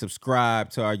y'all, subscribe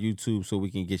to our YouTube so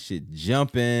we can get shit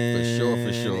jumping.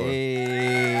 For sure.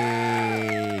 Hey,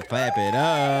 clap it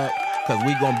up. Because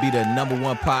we going to be the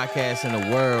 #1 podcast in the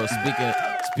world.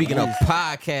 Speaking of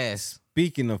podcasts.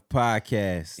 Speaking of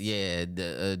podcasts. Yeah,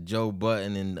 the Joe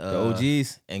Budden and the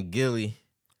OGs. And Gilly.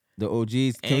 The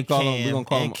OGs. Can we call them? We're going to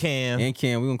call them. Cam. And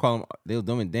Cam. We're going to call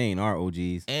them. They ain't our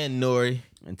OGs. And Nori.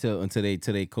 Until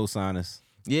they co-sign us.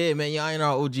 Yeah, man, y'all ain't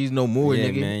our OGs no more,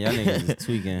 nigga. Yeah, man, y'all niggas is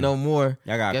tweaking. No more.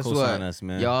 Y'all gotta co-sign us,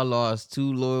 man. Y'all lost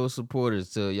 2 loyal supporters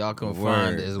till y'all come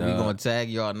find us. We gonna tag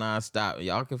y'all nonstop.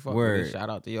 Y'all can fuck with us. Shout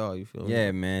out to y'all, you feel me?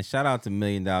 Yeah, man. Shout out to $1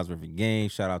 Million Worth of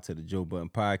Games. Shout out to the Joe Budden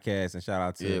Podcast. And shout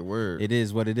out to It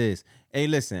Is What It Is. Hey,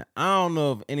 listen, I don't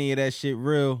know if any of that shit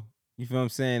real. You feel what I'm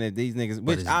saying? That these niggas,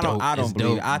 which I don't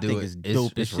believe it. I think it's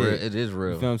dope as shit. It is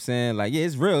real. You feel what I'm saying? Like, yeah,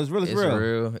 it's real. It's real. It's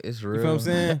real. It's real. You feel what I'm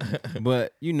saying?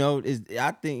 But,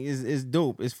 I think it's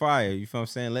dope. It's fire. You feel what I'm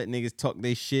saying? Let niggas talk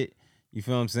they shit. You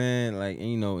feel what I'm saying? Like,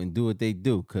 and do what they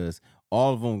do. Because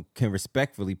all of them can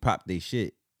respectfully pop their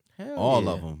shit. All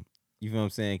of them. You feel what I'm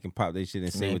saying? Can pop their shit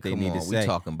and say what they need to say. We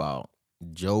talking about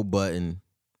Joe Budden.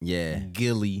 Yeah,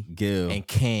 Gil, and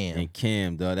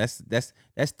Cam, dog. That's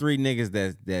 3 niggas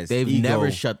that's they've never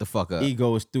shut the fuck up.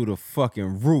 Ego is through the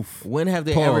fucking roof. When have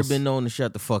they ever been known to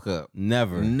shut the fuck up?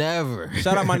 Never.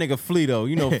 Shout out my nigga Flea though.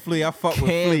 You know Flea. I fuck with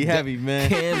Flea heavy, man.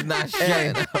 Cam's not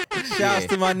shutting up. Shouts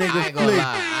to my nigga Flea.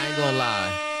 I ain't gonna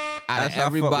lie. Out of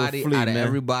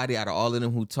everybody, out of all of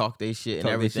them who talk their shit and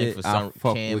everything, for some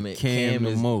Cam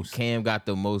the most. Cam got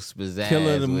the most pizzazz.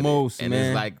 Killer the most, and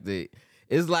man.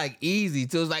 It's like easy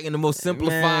too. It's like in the most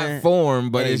simplified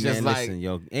form, but it's just like, listen,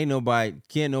 yo,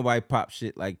 can't nobody pop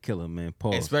shit like Killer, man.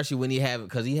 Pause. Especially when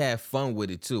because he had fun with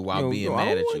it too while being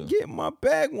mad at you. I don't want to get my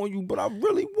bag on you, but I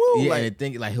really will. Yeah, and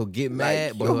think like he'll get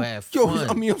mad, but he'll have fun.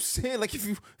 I mean, I'm saying like if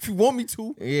you want me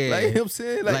to, yeah, like you know what I'm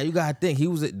saying, like you gotta think he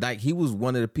was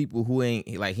one of the people who he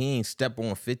ain't step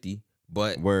on 50,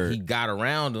 but he got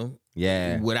around him.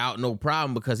 Yeah, without no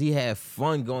problem because he had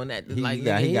fun going at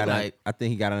I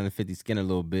think he got under 50 skin a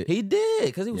little bit. He did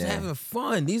because he was having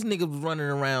fun. These niggas was running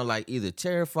around like either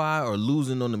terrified or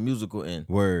losing on the musical end.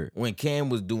 Word. When Cam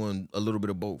was doing a little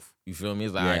bit of both. You feel me?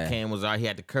 It's like all right, Cam was out. He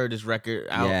had the Curtis record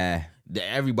out. Yeah.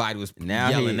 Everybody was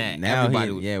yelling that. Now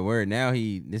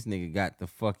this nigga got the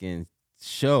fucking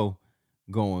show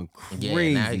going crazy.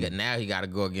 Yeah, now he got to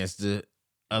go against the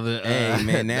other,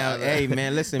 hey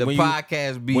man, listen. When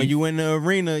podcast beef. When you in the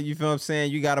arena, you feel what I'm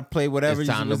saying. You gotta play whatever. It's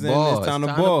time to ball. It's time to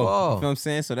ball. You feel what I'm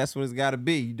saying. So that's what it's gotta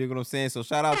be. You dig what I'm saying? So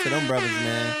shout out to them brothers,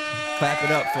 man. Clap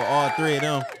it up for all 3 of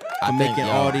them for making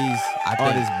all this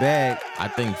bag. I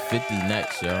think 50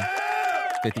 next, yo.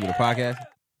 50 with a podcast.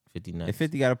 50 next. If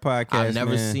 50 got a podcast, I've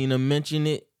never seen him mention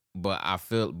it. But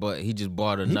he just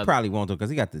bought another. He probably won't though, because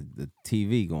he got the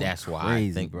TV going. That's why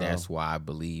crazy, I think. Bro. That's why I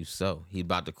believe so. He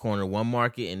about to corner one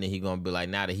market, and then he gonna be like,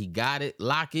 now that he got it,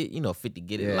 lock it. 50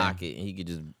 get it, lock it, and he could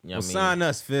just. Sign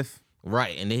us, Fifth.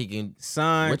 Right, and then he can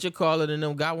sign. What you call it? And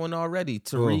them got one already.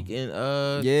 Tariq and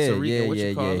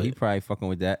Tariq and He probably fucking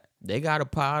with that. They got a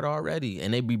pod already,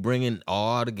 and they be bringing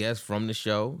all the guests from the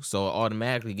show, so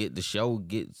automatically the show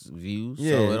gets views.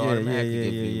 Yeah, so it automatically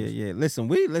gets views. Yeah. Listen,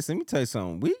 let me tell you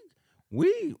something.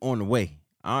 We on the way.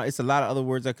 It's a lot of other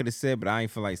words I could have said, but I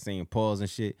ain't feel like saying pause and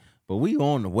shit. But we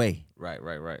on the way. Right.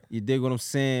 You dig what I'm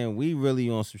saying? We really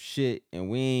on some shit,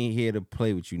 and we ain't here to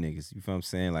play with you niggas. You feel what I'm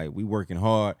saying? Like, we working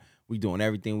hard. We doing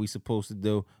everything we supposed to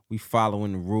do. We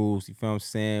following the rules. You feel what I'm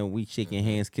saying? We shaking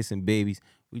hands, kissing babies.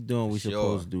 We doing what we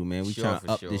supposed to do, man. We trying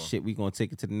to up this shit. We gonna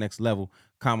take it to the next level.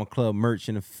 Comma Club merch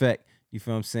in effect. You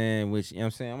feel what I'm saying? Which, you know what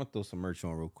I'm saying? I'm gonna throw some merch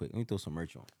on real quick. Let me throw some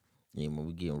merch on. Yeah, man,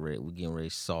 we getting ready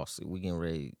sauce. We getting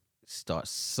ready to start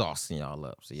saucing y'all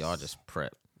up. So y'all just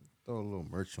prep. Throw a little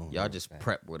merch on. Y'all just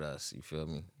prep with us. You feel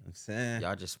me? I'm saying.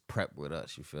 Y'all just prep with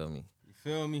us. You feel me? You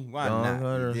feel me? Why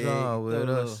not? With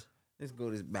us. Let's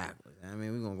go this backwards. I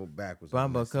mean, we're gonna go backwards.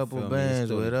 Bump a couple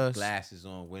bands with us. Glasses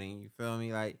on with him. You feel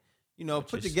me? Like,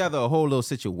 put together a whole little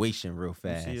situation real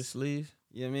fast. You see your sleeves?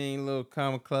 You know what I mean? Little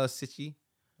Comma Club sitchy.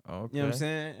 Okay. You know what I'm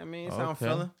saying? I mean, it's how I'm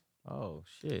feeling. Oh,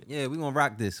 shit. Yeah, we gonna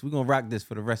rock this. We gonna rock this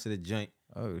for the rest of the joint.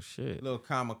 Oh, shit. Little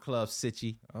Comma Club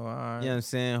sitchy. Oh, all right. You know what I'm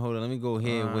saying? Hold on, let me go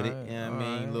ahead with it. You know what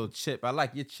I mean? Little chip. I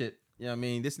like your chip. You know what I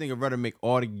mean? This nigga rather make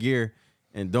all the gear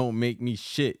and don't make me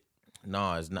shit.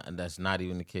 No, it's not. That's not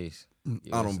even the case.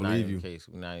 I don't believe you.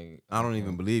 I don't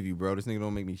even believe you, bro. This nigga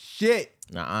don't make me shit.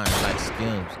 Nah, it's like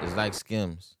Skims. It's like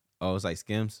Skims. Oh, it's like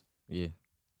Skims? Yeah.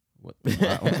 What?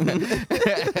 Yeah.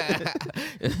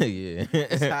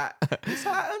 It's hot. It's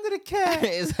hot under the cap.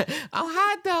 I'm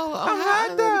hot though. I'm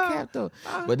hot under the cap though.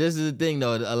 But this is the thing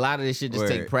though. A lot of this shit just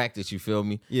take practice. You feel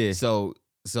me? Yeah.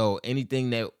 So anything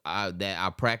that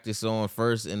I practice on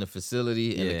first in the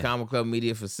facility, in the Comic Club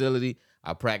Media facility,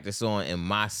 I practice on in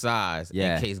my size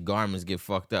in case garments get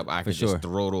fucked up. I can just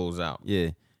throw those out. Yeah.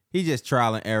 He just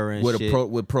trial and error and shit.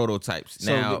 With prototypes.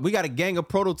 So now we got a gang of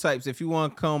prototypes. If you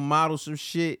want to come model some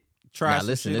shit, try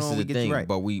some shit this on, is the thing. Right.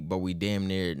 But we damn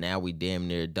near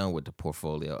done with the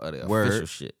portfolio of the official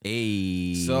shit.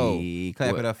 Hey, so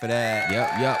clap it up for that.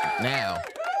 Yep. Now,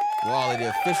 with all of the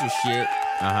official shit,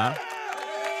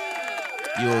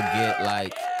 you'll get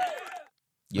like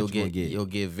you'll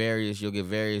get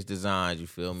various designs. You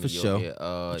feel me? For sure.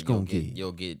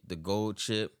 You'll get the gold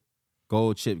chip.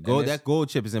 That gold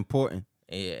chip is important.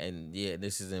 And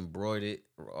this is embroidered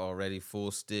already,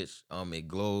 full stitch. It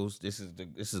glows. This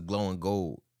is glowing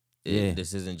gold.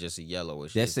 This isn't just a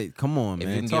yellowish. That's it. Come on, man.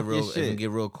 If you can get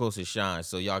real close, it shines.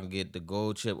 So y'all can get the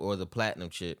gold chip or the platinum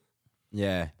chip.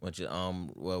 Yeah. Which he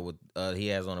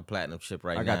has on a platinum chip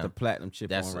right now. I got the platinum chip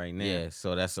on right now. Yeah.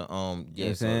 So that's a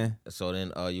So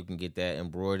then you can get that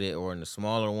embroidered, or in the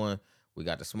smaller one. We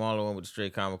got the smaller one with the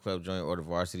straight Comic Club joint, or the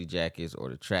varsity jackets, or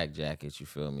the track jackets, you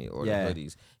feel me? Or the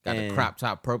hoodies. Got the crop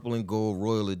top purple and gold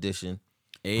Royal Edition.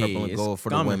 Purple and gold for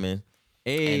the women.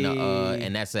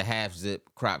 And that's a half zip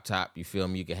crop top, you feel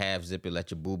me? You can half zip it, let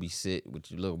your boobie sit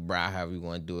with your little brow, however you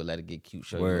want to do it, let it get cute,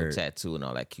 show you a little tattoo and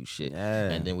all that cute shit. Yeah.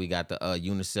 And then we got the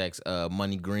unisex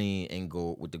money green and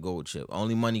gold with the gold chip.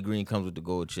 Only money green comes with the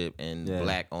gold chip, and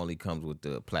black only comes with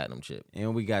the platinum chip.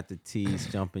 And we got the tees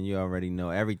jumping. You already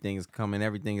know everything is coming.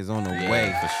 Everything is on the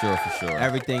way. For sure.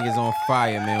 Everything is on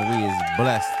fire, man. We is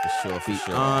blessed. For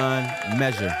sure. On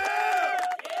measure.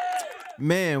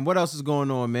 Man, what else is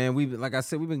going on, man? Like I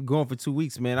said, we've been going for 2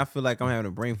 weeks, man. I feel like I'm having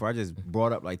a brain fart. I just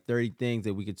brought up like 30 things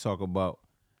that we could talk about.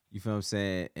 You feel what I'm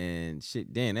saying? And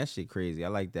shit, damn, that shit crazy. I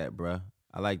like that, bruh.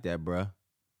 This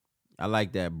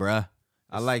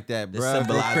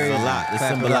symbolizes a lot. This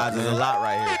symbolizes a lot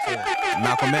right here, too.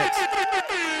 Malcolm X.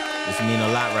 This mean a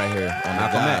lot right here on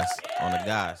Malcolm X. On the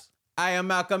guys. I am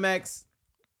Malcolm X.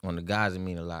 On the guys, it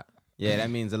mean a lot. Yeah, that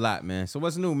means a lot, man. So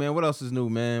what's new, man? What else is new,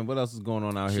 man? What else is going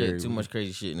on out here? Too much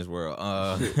crazy shit in this world.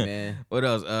 Shit, man. What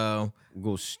else?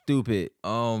 Go stupid.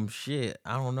 Shit.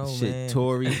 I don't know, Shit, man.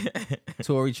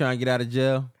 Tory trying to get out of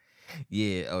jail.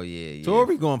 Yeah. Oh yeah.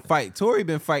 Tory gonna fight. Tory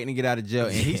been fighting to get out of jail,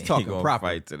 and he's talking proper.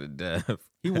 Fight to the death.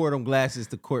 He wore them glasses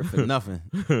to court for nothing.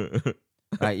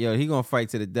 Like, yo, he gonna fight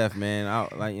to the death, man. You know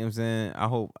what I'm saying? I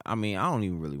don't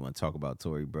even really want to talk about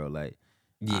Tory, bro. Like,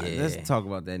 let's talk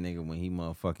about that nigga when he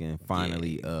motherfucking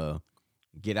finally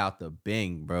get out the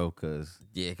Bing, bro. Cause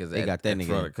they got that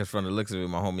nigga. Because from the looks of it,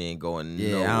 my homie ain't going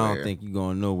nowhere. Yeah, I don't think you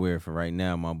going nowhere for right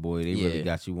now, my boy. They really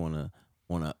got you on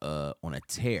a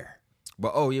tear.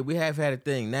 But we have had a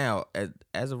thing now.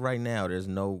 As of right now, there's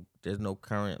no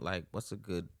current, like, what's a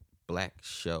good black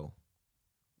show?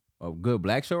 A good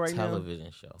black show right now?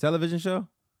 Television show?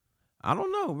 I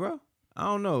don't know, bro. I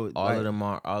don't know. All of them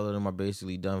are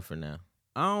basically done for now.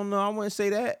 I don't know. I wouldn't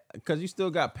say that because you still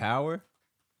got Power.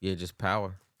 Yeah, just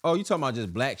Power. Oh, you talking about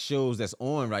just black shows that's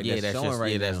on right now? That's showing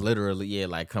right now. That's literally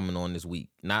like coming on this week.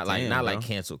 Not like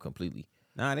canceled completely.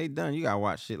 Nah, they done. You gotta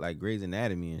watch shit like Grey's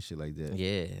Anatomy and shit like that.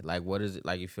 Yeah, like what is it?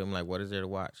 Like you feel me? Like what is there to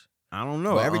watch? I don't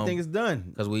know. Everything is done.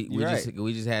 Because we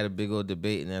just had a big old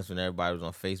debate, and that's when everybody was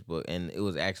on Facebook, and it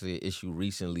was actually an issue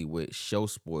recently with show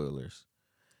spoilers.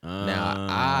 Now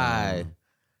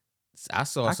I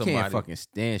saw somebody. I can't fucking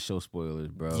stand show spoilers,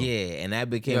 bro. Yeah, and that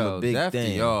became a big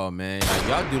thing. Y'all, man. Like,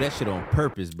 y'all do that shit on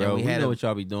purpose, bro. We know what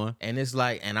y'all be doing. And it's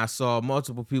like, and I saw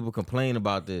multiple people complain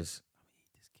about this.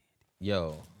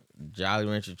 Yo, Jolly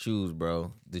Rancher chews,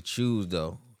 bro. The chews,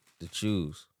 though. The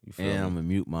chews. You feel me? I'm gonna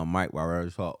mute my mic while I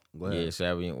talk. Go ahead. Yeah,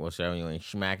 Savvy, you ain't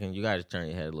smacking. You gotta turn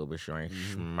your head a little bit short.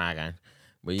 Smacking.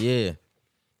 But yeah.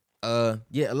 A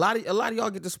lot of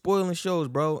y'all get to spoiling shows,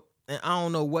 bro. And I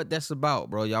don't know what that's about,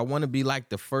 bro. Y'all want to be like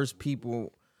the first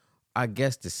people, I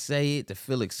guess, to say it, to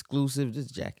feel exclusive. This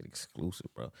jacket exclusive,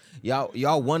 bro.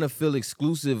 Y'all want to feel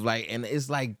exclusive, like, and it's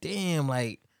like, damn,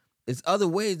 like, it's other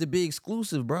ways to be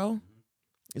exclusive, bro.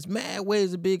 It's mad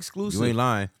ways to be exclusive. You ain't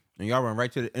lying. And y'all run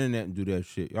right to the internet and do that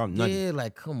shit. Y'all nothing. Yeah,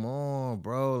 like, come on,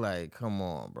 bro. Like, come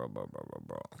on, bro.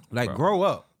 Like, grow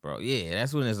up. Bro, yeah,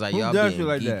 that's when it's like, Who y'all does being feel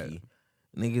like geeky.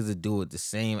 that? Niggas that do it the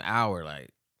same hour, like,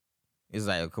 It's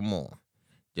like, come on.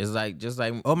 Just like.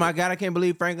 Oh my God, I can't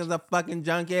believe Franklin's a fucking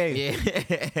junkie.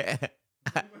 Yeah.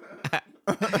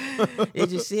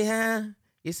 Did you see her?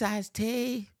 You saw his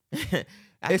teeth?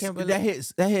 I can't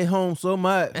believe that hit home so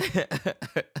much.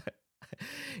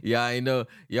 Y'all ain't know.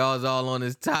 Y'all's all on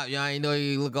his top. Y'all ain't know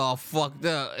you look all fucked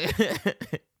up.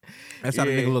 That's how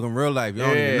the nigga look in real life. You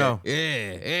don't even know.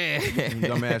 Yeah.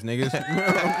 Dumbass niggas. You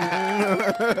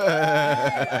know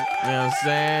what I'm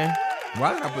saying?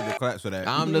 Why did I put the claps for that?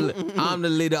 I'm the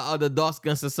leader of the dark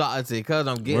skin society, cause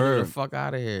I'm getting him the fuck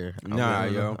out of here.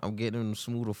 I'm getting him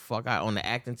smooth the fuck out on the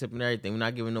acting tip and everything. We're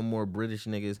not giving no more British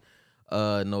niggas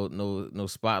no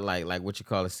spotlight, like what you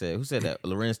call it said. Who said that?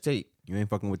 Lorenz Tate. You ain't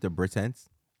fucking with the Britons?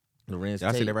 Lorenz Did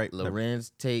I say that right?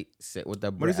 Lorenz Tate said with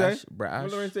the What did he say? British.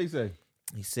 What Lorenz Tate say?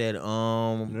 He said,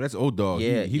 no, that's old dog.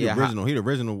 Yeah, he the original. He the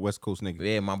original West Coast nigga.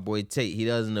 Yeah, my boy Tate. He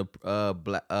doesn't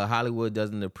Hollywood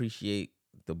doesn't appreciate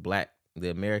the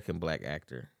American black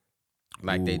actor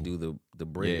like they do the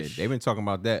British. Yeah, they've been talking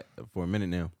about that for a minute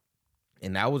now.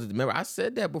 And remember I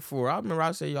said that before.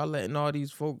 I said y'all letting all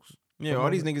these folks. Yeah, all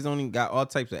these niggas only got all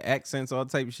types of accents, all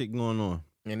type of shit going on.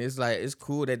 And it's like, it's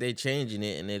cool that they changing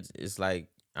it, and it's like,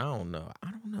 I don't know.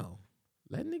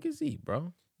 Let niggas eat,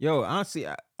 bro. Yo, honestly,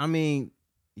 I mean,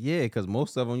 yeah, because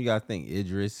most of them, you gotta think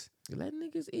Idris. Let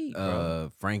niggas eat,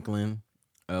 bro. Franklin.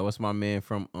 What's my man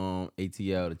from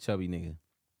ATL, the chubby nigga?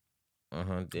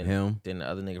 Him. Then the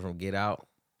other nigga from Get Out.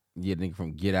 Yeah, the nigga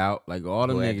from Get Out. Like, all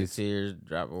them niggas. Tears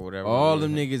drop or whatever. All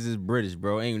them niggas is British,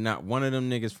 bro. Ain't not one of them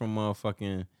niggas from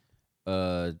motherfucking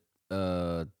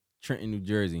Trenton, New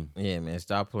Jersey. Yeah, man,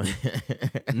 stop playing.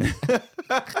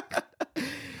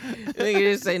 Nigga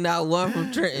didn't say not one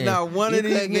from Trenton. Not one of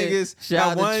these niggas.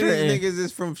 Not one of these niggas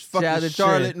is from fucking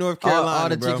Charlotte, North Carolina. All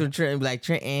the bro. chicks from Trenton be like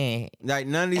Trenton. Like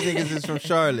none of these niggas is from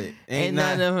Charlotte. Ain't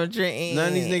none of them from Trenton. None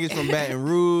of these niggas from Baton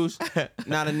Rouge.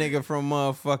 Not a nigga from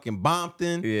motherfucking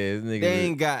Bompton. Yeah, they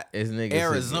ain't got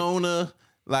Arizona.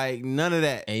 Like none of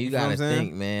that. And you gotta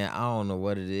think, man. I don't know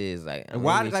what it is. Like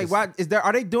why? Like why is there?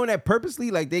 Are they doing that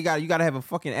purposely? Like you gotta have a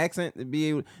fucking accent to be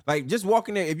able. Like just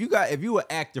walking there. If you an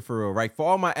actor for real, right? For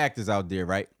all my actors out there,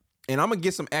 right? And I'm gonna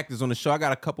get some actors on the show. I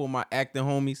got a couple of my acting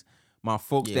homies, my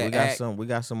folks that we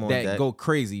got some on that go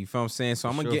crazy. You feel what I'm saying? So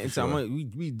I'm gonna get into.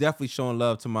 We definitely showing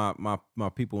love to my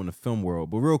people in the film world.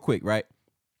 But real quick, right?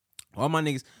 All my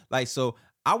niggas, like, so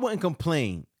I wouldn't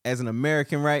complain as an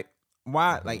American, right?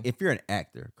 Why, like, if you're an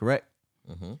actor, correct?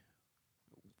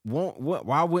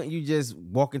 Why wouldn't you just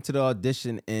walk into the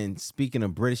audition and speak in a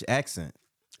British accent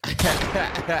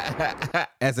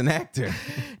as an actor?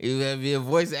 You gotta be a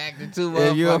voice actor too,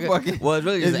 motherfucker. Well, it's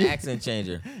really just an accent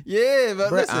changer. Yeah,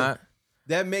 but listen,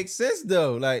 that makes sense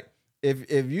though. Like, if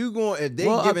they giving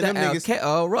them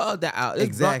niggas roll that out.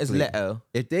 Exactly.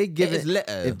 If they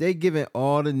giving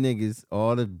all the niggas,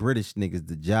 all the British niggas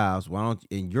the jobs, why don't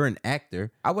you, and you're an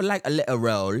actor? I would like a little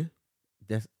roll.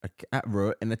 That's a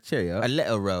roll and a chair. A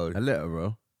little roll. A little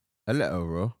roll.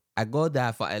 I go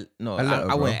there for I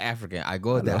went African. I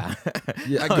go there.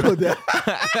 Yeah, I go there.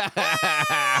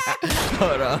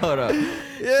 Hold on.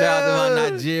 Yeah. Shout out to my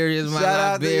Nigerians, my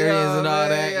Liberians, and all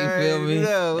that. You feel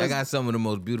me? I got some of the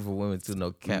most beautiful women too.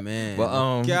 No cap, man.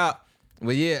 But cap.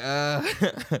 But yeah,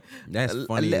 that's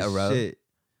funny as shit.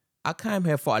 I came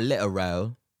here for a little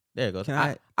roll. There you go.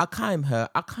 I came here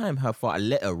for a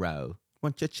little roll.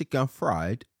 Want your chicken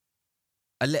fried?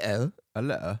 A little.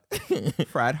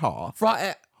 Fried hot.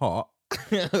 Fried hot.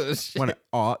 Want it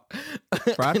hot?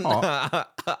 Fried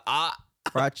hot.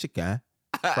 Fried chicken.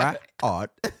 Fried hot.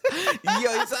 Yo,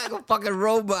 you sound like a fucking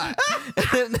robot.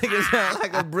 Nigga sound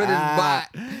like a British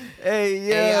bot. Hey,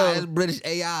 yo. AI is British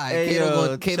AI.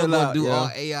 Hey, Kato gonna do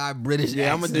all AI British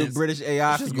accents. I'm gonna do British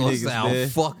AI for you gonna niggas, sound man.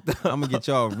 fucked up. I'm gonna get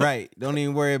y'all right. Don't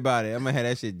even worry about it. I'm gonna have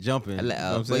that shit jumping. You know what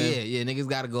I'm saying? Yeah, niggas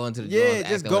gotta go into the Yeah,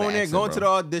 just go in there, go into the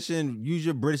audition, use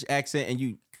your British accent, and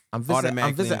you I'm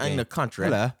visiting the country.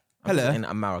 Hello. In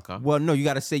America. Well, no, you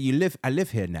gotta say I live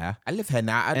here now.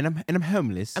 And I'm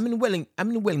homeless. I'm in Willingboro.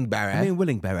 I'm in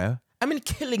Willingboro. I'm in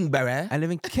Killingborough. I live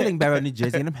in Killingborough, New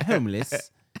Jersey, and I'm homeless.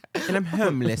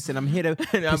 And I'm here to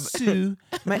pursue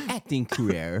my acting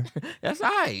career. That's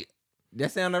right. That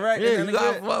sound all right? Yeah, you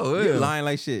got flow. You're lying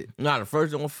like shit. Nah, the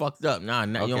first one fucked up. Nah,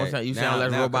 okay. You know what I'm saying? You sound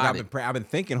less robotic. I've been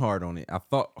thinking hard on it. I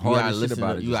thought hard as shit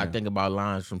about it. You gotta think about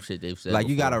lines from shit they've said. Like,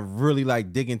 before. you gotta really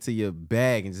like dig into your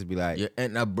bag and just be like, you're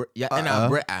in a British.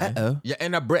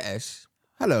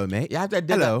 Hello, mate. You have to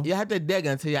dig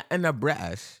until you're in a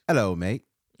British. Hello, mate.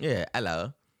 Yeah,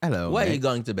 hello. Hello. Where mate. are you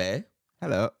going to be?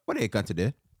 Hello. What are you going to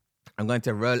do? I'm going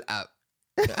to roll up.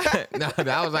 No,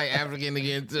 I was like African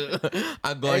again too.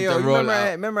 I'm going to roll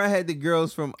out. Remember I had the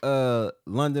girls from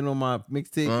London on my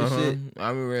mixtape and shit. I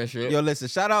remember that shit. Yo, listen,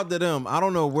 shout out to them. I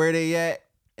don't know where they at,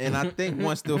 and I think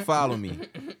one still follow me.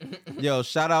 Yo,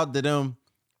 shout out to them.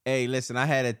 Hey, listen, I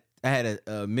had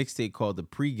a mixtape called The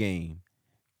Pregame.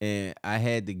 And I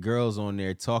had the girls on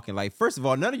there talking. Like, first of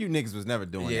all, none of you niggas was never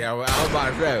doing that. Yeah, I was about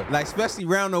to say. Like, especially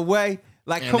round the way.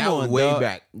 Like, come on, way dog.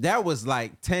 back. That was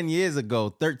like 10 years ago,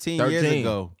 13 years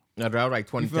ago. No, that was like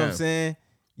 2010. You feel what I'm saying?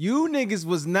 You niggas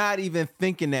was not even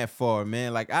thinking that far,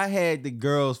 man. Like, I had the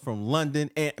girls from London.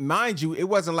 And mind you, it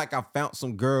wasn't like I found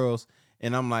some girls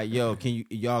and I'm like, yo,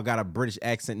 y'all got a British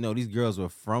accent? No, these girls were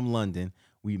from London.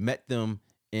 We met them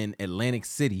in Atlantic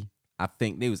City. I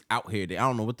think they was out here. I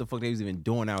don't know what the fuck they was even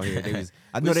doing out here. They was.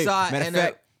 I know they.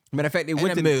 Matter of fact, they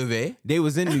went to movie. They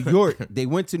was in New York. They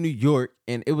went to New York,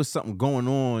 and it was something going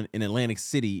on in Atlantic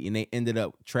City, and they ended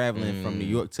up traveling from New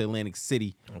York to Atlantic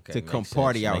City to come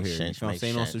party out here. You know what I'm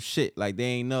saying? On some shit like they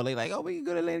ain't know. They like, oh, we can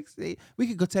go to Atlantic City. We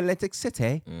could go to Atlantic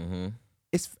City. Mm-hmm.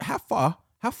 It's how far?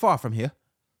 How far from here?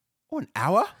 Oh, an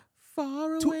hour?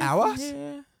 Far away. 2 hours? From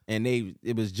here. And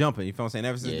it was jumping. You feel what I'm saying?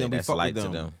 Ever since then, we fucked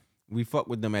with them. We fuck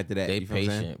with them after that. They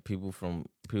patient. People from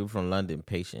London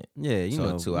patient. Yeah, you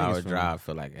know. So a 2-hour drive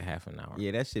for like a half an hour.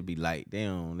 Yeah, that should be light. They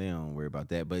don't worry about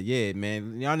that. But yeah,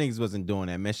 man, y'all niggas wasn't doing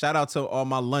that, man. Shout out to all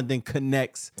my London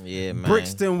connects. Yeah, man.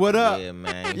 Brixton, what up? Yeah,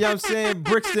 man. You know what I'm saying?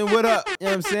 Brixton, what up? You know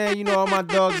what I'm saying? You know all my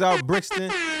dogs out Brixton. You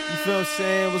feel what I'm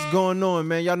saying? What's going on,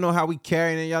 man? Y'all know how we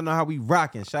carrying it. Y'all know how we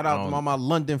rocking. Shout out to all my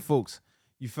London folks.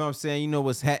 You feel what I'm saying? You know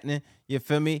what's happening. You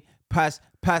feel me? Pass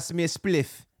me a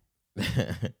spliff.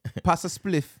 Pass a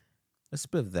spliff. A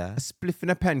spliff that. A spliff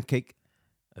and a pancake.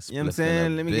 You know what I'm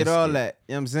saying? Let me get all that.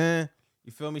 You know what I'm saying?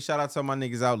 You feel me? Shout out to all my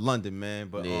niggas out London, man.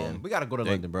 But we gotta go to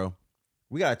London, bro.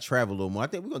 We gotta travel a little more. I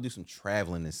think we're gonna do some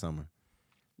traveling this summer.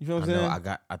 You feel what I'm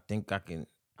saying? I think I can.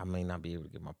 I may not be able to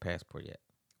get my passport yet.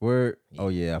 Word? Yeah. Oh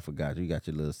yeah, I forgot. You got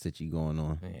your little sitchy going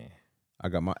on. Yeah. I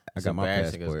got my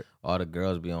passport. All the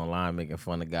girls be online making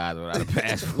fun of guys without a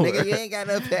passport. Nigga, you ain't got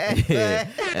no passport. Yeah.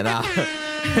 And I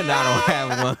don't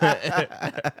have one.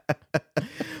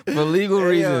 For legal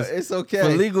reasons. Yo, it's okay. For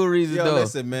legal reasons, though.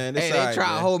 Listen, man. Hey, they try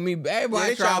to hold me.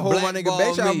 Everybody try to hold my nigga.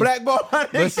 They try to blackball my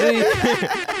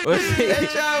nigga. But see, they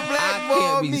try to blackball I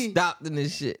can't me. be stopped in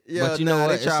this shit. Yo, but you know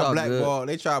what? They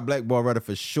try to blackball Rudder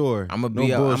for sure. I'm gonna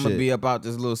be up out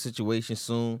this little situation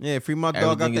soon. Yeah, free my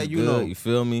dog out there. You know, you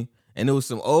feel me? And there was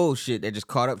some old shit that just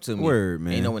caught up to me. Word,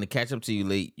 man. And you know, when it catch up to you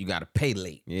late, you gotta pay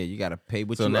late. Yeah, you gotta pay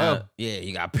what so you now, owe. Yeah,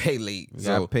 you gotta pay late. You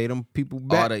gotta pay them people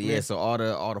back. So all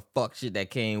the fuck shit that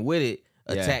came with it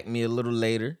attacked me a little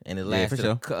later, and it lasted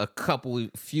a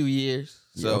few years.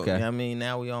 So you know what I mean,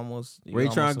 now we almost. Where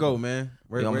you trying to go, man?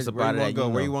 Where you want to go?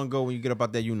 Where you want to go when you get up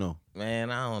out there? You know.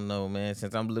 Man, I don't know, man.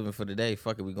 Since I'm living for the day,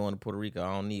 fuck it, we going to Puerto Rico.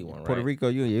 I don't need one. Puerto Rico,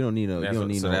 you don't need no. That's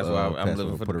why I'm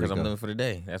living for because I'm living for the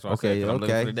day. That's why I said I'm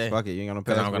living for the day. Fuck it, you ain't got no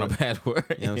passport. I don't got no passport.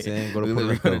 You know what I'm saying? Go to Puerto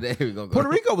Rico. We gonna go. Puerto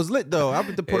Rico was lit though. I've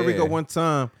been to Puerto Rico one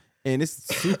time, and it's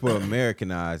super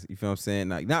Americanized. You feel what I'm saying?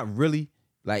 Like not really.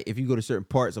 Like if you go to certain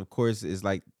parts, of course, it's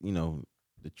like the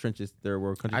trenches, third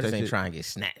world country. I just ain't trying to get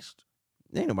snatched.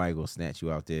 Ain't nobody gonna snatch you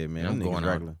out there, man. I'm going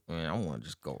regular. Man, I want to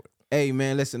just go. Hey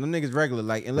man, listen, them niggas regular.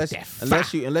 Like unless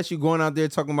you going out there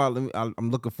talking about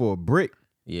I'm looking for a brick.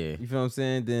 Yeah, you feel what I'm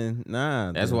saying? Then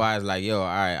nah. That's why it's like, yo, all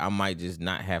right, I might just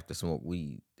not have to smoke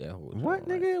weed that whole time. What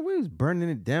nigga? We was burning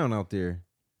it down out there.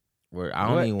 Where I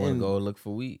don't even want to go look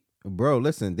for weed, bro.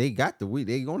 Listen, they got the weed.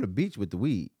 They go on the beach with the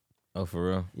weed. Oh, for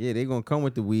real? Yeah, they gonna come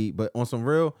with the weed, but on some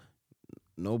real.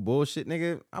 No bullshit,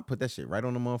 nigga. I put that shit right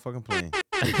on the motherfucking plane.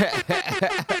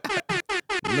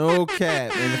 No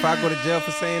cap. And if I go to jail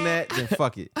for saying that, then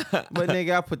fuck it. But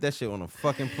nigga, I put that shit on a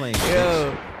fucking plane.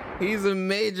 Yo, he's a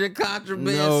major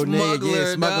contraband smuggler.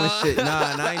 Yeah, smuggling shit.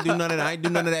 Nah, and I ain't do none of that. I ain't do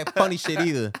none of that funny shit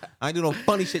either. I ain't do no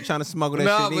funny shit trying to smuggle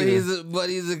that shit either. But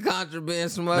he's a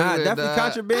contraband smuggler. Nah, definitely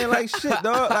contraband like shit,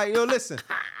 dog. Like, yo, listen.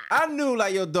 I knew,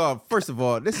 like, yo, dog, first of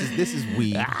all, this is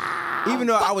weed. Even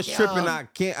though I was tripping,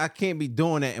 I can't be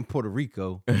doing that in Puerto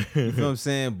Rico. You feel what I'm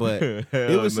saying? But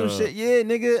it was some shit. Yeah,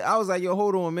 nigga. I was like, yo,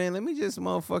 hold on, man. Let me just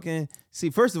motherfucking see.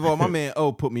 First of all, my man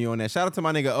O put me on that. Shout out to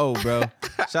my nigga O, bro.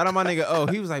 Shout out my nigga O.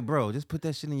 He was like, bro, just put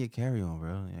that shit in your carry-on,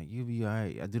 bro. Like, you'll be all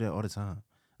right. I do that all the time.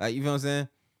 Like, you feel what I'm saying?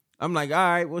 I'm like, all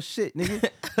right, well, shit,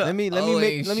 nigga. Let me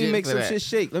make some shit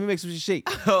shake. Let me make some shit shake.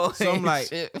 So I'm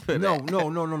like,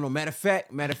 no. Matter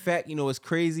of fact, you know what's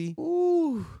crazy?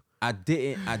 Ooh. I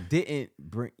didn't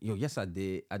bring. Yo, yes, I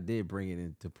did. I did bring it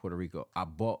into Puerto Rico. I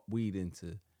bought weed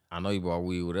into. I know you bought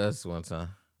weed with us one time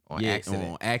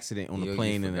On accident on the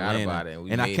plane in Atlanta. About it.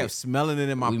 And I kept smelling it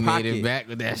in my pocket. We made it back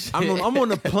with that shit. I'm on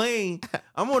the plane.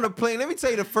 Let me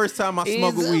tell you the first time I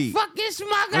smuggled weed. Fucking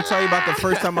smuggler. I'm telling you about the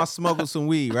first time I smuggled some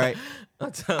weed, right?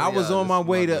 I was on my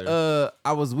way to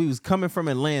we was coming from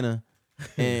Atlanta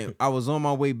and I was on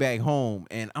my way back home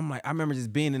and I'm like, I remember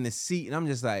just being in the seat and I'm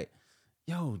just like,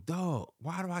 yo, dog,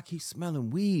 why do I keep smelling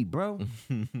weed, bro?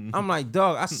 I'm like,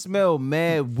 dog, I smell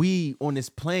mad weed on this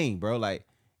plane, bro. Like,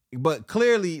 but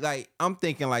clearly, like, I'm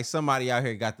thinking like somebody out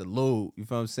here got the load. You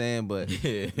feel what I'm saying? But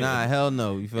nah, hell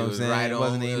no. You feel what I'm saying? It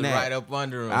wasn't even that. Right up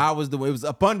under him. It was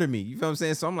up under me. You feel what I'm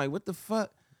saying? So I'm like, what the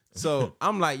fuck? So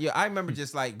I'm like, I remember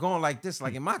just like going like this,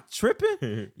 like, am I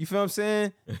tripping? You feel what I'm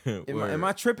saying? Am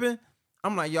I tripping?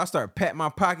 I'm like, I start patting my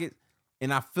pocket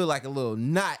and I feel like a little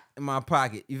knot in my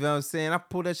pocket. You feel what I'm saying? I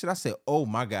pulled that shit. I said, oh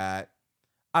my God.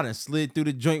 I done slid through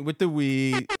the joint with the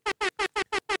weed.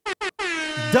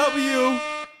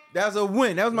 That was a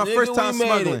win. That was my first time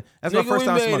smuggling. That's my first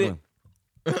time smuggling.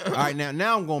 All right,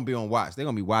 now I'm gonna be on watch. They're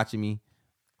gonna be watching me,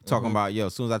 talking about,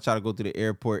 as soon as I try to go to the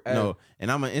airport, no.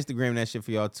 And I'm gonna Instagram that shit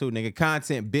for y'all too, nigga.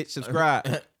 Content, bitch,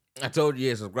 subscribe. I told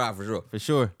you, subscribe for sure. For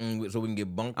sure. So we can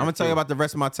get bunkers. I'm gonna tell you about the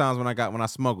rest of my times when I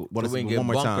smuggled. So we can get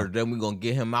bunkers, then we gonna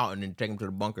get him out and then take him to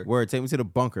the bunker. Word, take me to the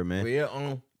bunker, man. Well,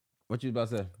 yeah, what you about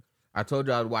to say? I told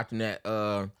you I was watching that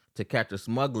To Catch a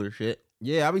Smuggler shit.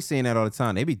 Yeah, I be seeing that all the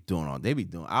time. They be doing.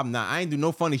 I ain't do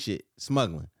no funny shit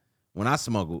smuggling. When I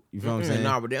smuggled, you feel what I'm saying?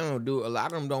 Nah, but they don't do. A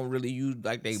lot of them don't really use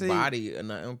like their body or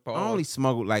nothing. I only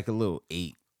smuggled like a little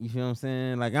 8. You feel what I'm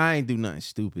saying? Like I ain't do nothing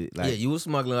stupid. Like, yeah, you was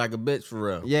smuggling like a bitch for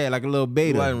real. Yeah, like a little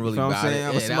beta. You wasn't really, you know what I'm saying?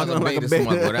 I was smuggling like a beta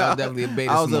smuggler. That was definitely a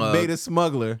beta smug. I was a beta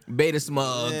smuggler. Beta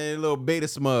smug. Yeah, a little beta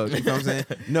smug. You know what I'm saying?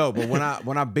 No, but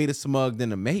when I beta smugged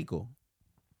into Mexico,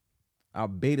 I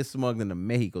beta smugged into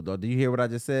Mexico, dog. Do you hear what I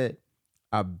just said?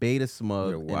 I beta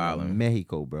smugged into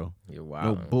Mexico, bro. You're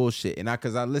wild. No bullshit. And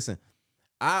listen,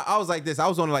 I was like this. I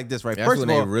was on it like this, right? That's First when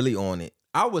of all, they really on it.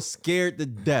 I was scared to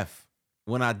death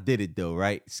when I did it, though,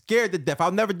 right? Scared to death.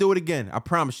 I'll never do it again. I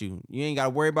promise you. You ain't got to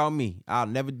worry about me. I'll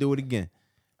never do it again.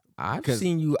 I've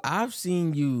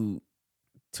seen you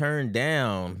turn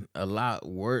down a lot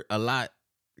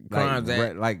crimes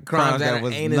that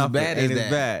was ain't nothing, as bad as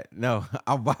that. No,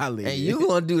 I violated. And you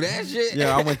gonna do that shit?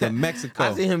 Yeah, I went to Mexico.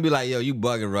 I see him be like, yo, you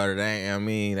bugging, Rudder. That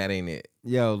ain't it.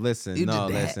 Yo,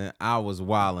 listen, I was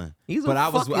wilding. I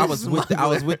was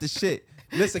with the shit.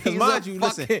 Listen, cause mind you,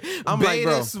 listen, I'm like,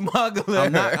 bro, smuggler.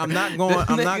 I'm not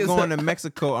going to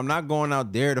Mexico. I'm not going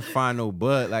out there to find no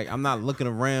bud. Like, I'm not looking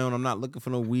around. I'm not looking for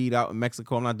no weed out in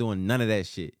Mexico. I'm not doing none of that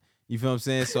shit. You feel what I'm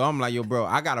saying? So I'm like, yo, bro,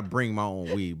 I gotta bring my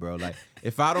own weed, bro. Like,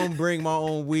 if I don't bring my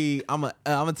own weed, I'm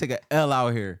gonna take a L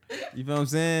out here. You feel what I'm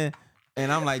saying?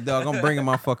 And I'm like, dog, I'm bringing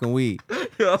my fucking weed.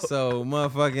 So,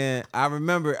 motherfucking, I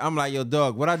remember, I'm like, yo,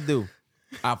 dog, what I do?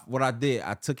 What I did,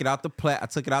 I took it out the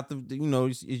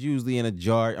it's usually in a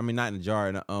jar. I mean, not in a jar,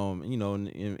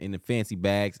 in the fancy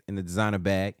bags, in the designer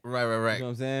bag. Right. You know what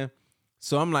I'm saying?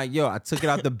 So I'm like, yo, I took it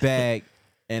out the bag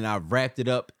and I wrapped it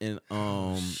up in I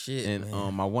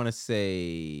want to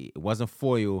say it wasn't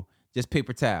foil, just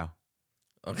paper towel.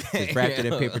 Okay. Just wrapped it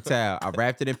in paper towel. I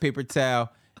wrapped it in paper towel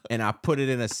and I put it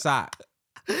in a sock.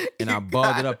 And I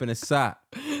balled it up in a sock.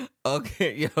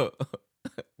 Okay, yo.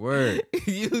 Word.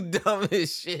 You dumb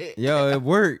as shit. Yo, it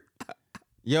worked.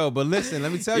 Yo, but listen,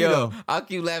 let me tell you though. I'll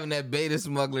keep laughing at beta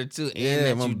smuggler too.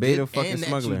 I'm a beta fucking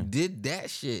smuggler. You did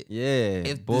that shit. Yeah.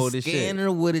 If the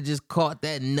scanner would have just caught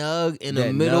that nug in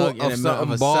the middle of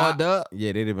something balled up.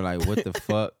 Yeah, they'd have been like, what the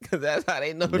fuck? Cause that's how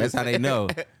they know. That's how they know.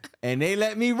 And they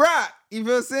let me rock. You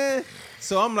feel what I'm saying?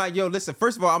 So I'm like, yo, listen,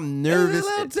 first of all, I'm nervous.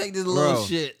 Let them take this little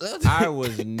shit. I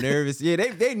was nervous. Yeah,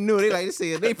 they knew. They like this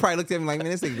nigga. They probably looked at me like, man,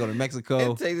 this nigga go to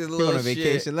Mexico. Take this little on a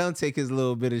vacation. Shit. Let him take his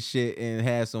little bit of shit and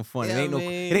have some fun. Yeah,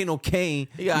 it ain't no cane.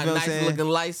 You got a nice looking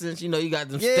license. You know, you got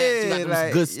them stats. You got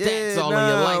them good stats all on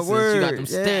your license. Word. You got them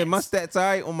stats. Yeah, my stats all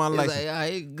right on my license. Like, all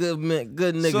right, good man,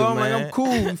 good nigga, so I'm man. like, I'm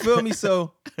cool. You feel me?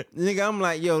 So, nigga, I'm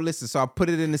like, yo, listen. So I put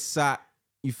it in the sock.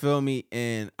 You feel me?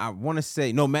 And I want to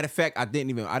say, no, matter of fact, I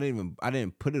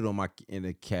didn't put it in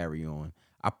the carry on.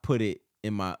 I put it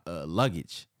in my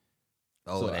luggage.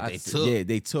 Oh, so they took? Yeah,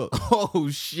 they took. Oh,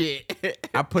 shit.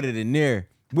 I put it in there,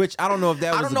 which I don't know if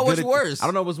that was I don't know what's worse. I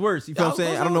don't know what's worse. You feel what I'm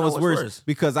saying? I don't know what's worse.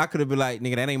 Because I could have been like,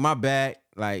 nigga, that ain't my bag.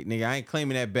 Like, nigga, I ain't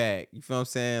claiming that bag. You feel what I'm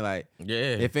saying? Like, yeah.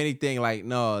 If anything, like,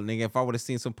 no, nigga, if I would have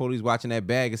seen some police watching that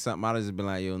bag or something, I'd have just been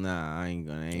like, yo, nah, ain't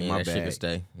my bag. That shit could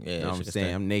stay. Yeah, you know what I'm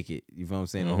saying? I'm naked. You feel what I'm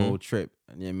saying? The whole trip.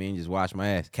 You know what I mean? Just wash my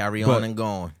ass. Carry on and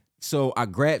going. So I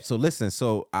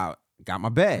got my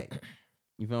bag.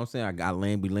 You feel what I'm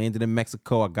saying? We landed in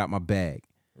Mexico. I got my bag.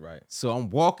 Right. So I'm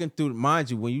walking through. Mind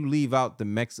you, when you leave out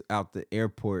the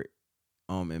airport,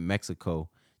 in Mexico,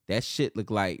 that shit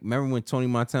looked like. Remember when Tony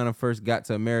Montana first got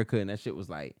to America and that shit was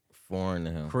like foreign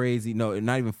to him, crazy. No,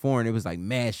 not even foreign. It was like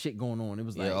mad shit going on. It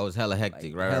was like, it was hella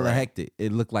hectic, like, hella hectic.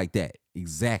 It looked like that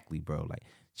exactly, bro. Like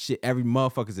shit, every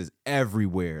motherfuckers is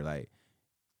everywhere. Like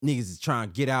niggas is trying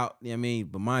to get out. You know what I mean?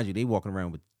 But mind you, they walking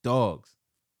around with dogs.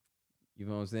 You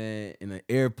know what I'm saying? In the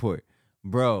airport,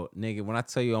 bro, nigga. When I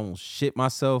tell you, I almost shit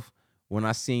myself when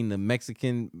I seen the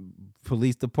Mexican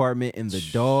police department and the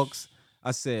dogs.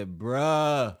 I said,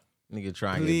 bruh, nigga,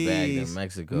 try and get back to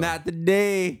Mexico. Not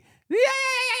today.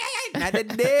 Not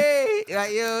today.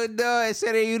 Like, yo, no, I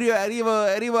said, I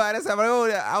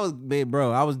was,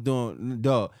 bro, I was doing,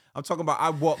 dog. I'm talking about,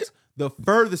 I walked the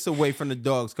furthest away from the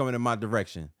dogs coming in my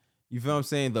direction. You feel what I'm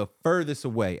saying? The furthest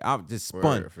away. I just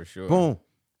spun. For sure. Boom.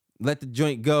 Let the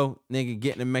joint go. Nigga,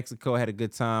 getting to Mexico, had a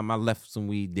good time. I left some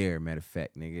weed there, matter of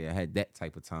fact. Nigga, I had that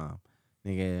type of time.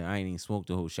 Nigga, I ain't even smoked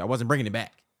the whole shit. I wasn't bringing it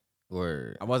back.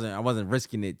 Word. I wasn't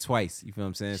risking it twice. You feel what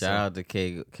I'm saying? Shout out to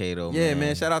Cato, yeah,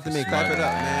 man. Shout out to me. Clap it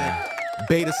up, man.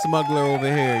 Beta smuggler over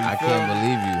here. I can't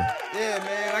believe you. Yeah,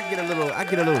 man. I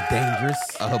get a little dangerous.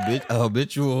 A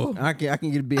habitual. I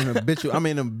can get being habitual. I'm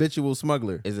an habitual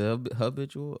smuggler. Is it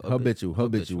habitual? Habitual.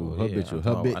 Habitual.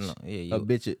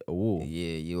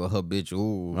 Yeah, you a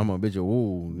habitual. I'm a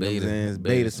habitual.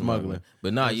 Beta smuggler.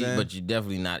 But no, you're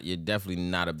definitely not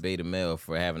a beta male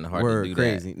for having the heart to do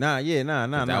crazy. that. Nah.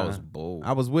 That was bold.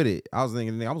 I was with it. I was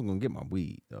thinking I was gonna get my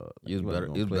weed. Dog. You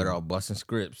was better off busting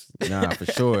scripts. Nah, for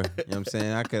sure. You know what I'm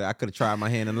saying? I could have tried my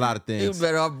hand in a lot of things. You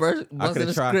better off busting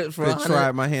the scripts for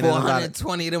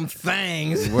 120 of them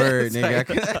things. Word,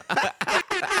 nigga.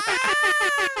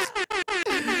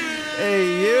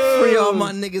 Hey, you. Free all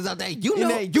my niggas out there. You know.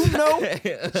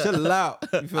 Chill out.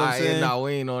 You feel what I'm saying? No,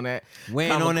 we ain't on that. We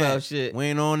ain't on that shit. We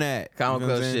ain't on that. Comic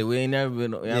Club shit. We ain't never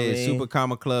been on. Super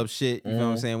Comic Club shit. You know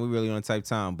what I'm saying? We really on type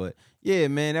time. But yeah,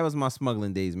 man, that was my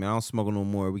smuggling days, man. I don't smuggle no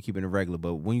more. We keeping it regular.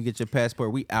 But when you get your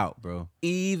passport, we out, bro.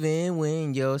 Even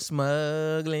when your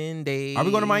smuggling days. Are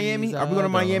we going to Miami? Are we going to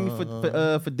Miami for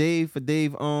Dave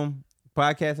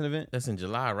podcasting event? That's in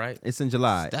July, right? It's in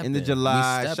July. In the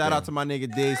July. Shout out to my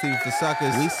nigga Dave Steve for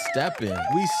Suckers. We stepping.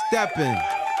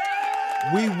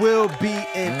 We will be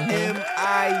in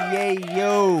MIA,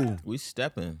 yo. We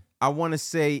stepping. I want to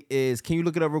say is, can you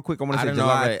look it up real quick? I want to say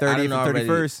July 30th and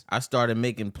 31st. I started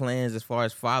making plans as far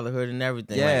as fatherhood and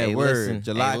everything. Yeah, like, hey, word. Listen,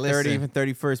 July 30th and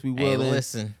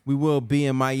 31st. We will be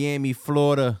in Miami,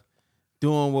 Florida,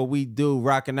 doing what we do,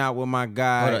 rocking out with my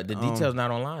guy. Hold up, the details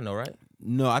not online though, right?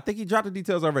 No, I think he dropped the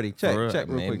details already. Check real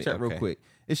quick.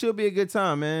 It should be a good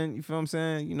time, man. You feel what I'm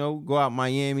saying? You know, go out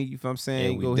Miami. You feel what I'm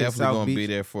saying? Yeah, we definitely gonna be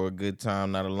there for a good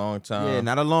time, not a long time. Yeah,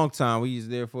 not a long time. We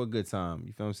just there for a good time.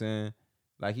 You feel what I'm saying?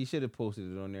 Like, he should have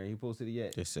posted it on there. He posted it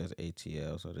yet? This says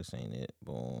ATL, so this ain't it.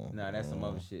 Boom. Nah, that's some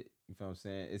other shit. You feel what I'm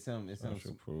saying? It's him.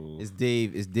 It's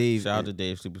Dave. It's Dave. Shout out to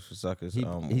Dave Sleepers for Suckers.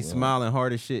 He's smiling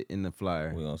hard as shit in the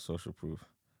flyer. We on social proof.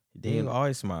 Dave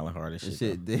always smiling hard as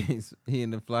shit. He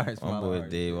in the flyer smiling hard. My boy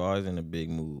Dave always in a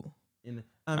big mood.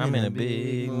 I'm in a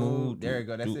big mood. There you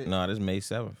go. That's it. Nah, this May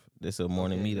 7th. This a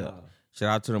morning meetup. Shout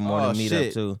out to the morning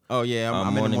meetup too. Oh yeah,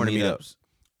 I'm in the morning meetups.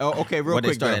 Oh, okay, real quick.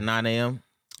 They start at 9 a.m.?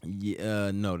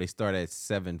 Yeah, no, they start at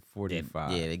 7:45.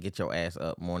 Yeah, they get your ass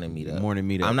up. Morning meetup. Morning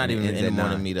meetup. I'm not even in the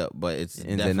morning meetup, but it's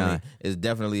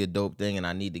definitely a dope thing, and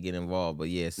I need to get involved. But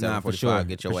yeah, 7:45. For sure.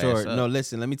 Get your ass up. No,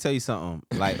 listen, let me tell you something.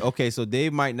 Like, okay, so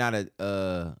Dave might not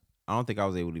have. I don't think I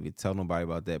was able to even tell nobody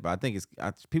about that, but I think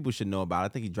people should know about it. I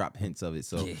think he dropped hints of it,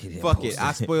 so fuck it.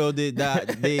 I spoiled it,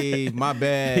 Dave. My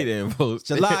bad. He didn't post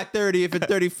July 30th and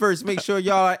 31st. Make sure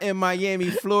y'all are in Miami,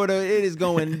 Florida. It is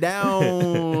going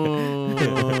down.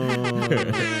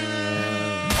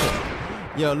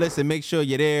 Yo, listen, make sure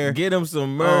you're there. Get him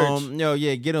some merch.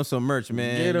 Get him some merch,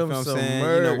 man. Get him some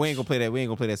merch. You know, we ain't gonna play that. We ain't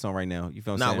gonna play that song right now. You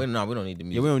feel what I'm saying? We don't need the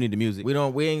music. Yeah, we don't need the music. We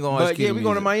ain't gonna. But yeah, we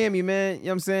going to Miami, man. You know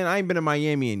what I'm saying? I ain't been to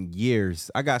Miami in years.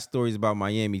 I got stories about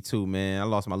Miami too, man. I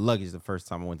lost my luggage the first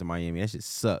time I went to Miami. That shit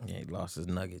sucked. Yeah, he lost his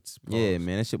nuggets. Yeah,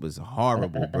 man, that shit was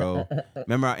horrible, bro.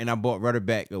 Remember, I bought Rudder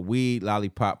back a weed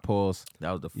lollipop pause.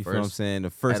 That was the first. You feel what I'm saying? The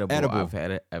first edible I've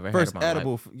ever first had in my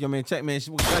edible. life. Yo, man, check, man.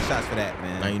 Gunshots for that,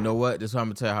 man. Now you know what? This is what I'm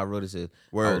gonna tell you how real this is.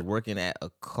 Word. I was working at a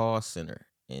call center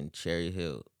in Cherry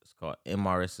Hill. It's called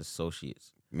MRS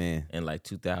Associates. Man. In like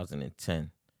 2010.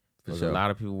 There's a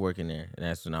lot of people working there. And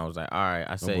that's when I was like, all right.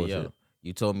 I said, yo,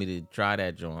 you told me to try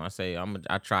that joint. I say,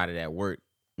 I tried it at work.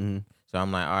 Mm-hmm. So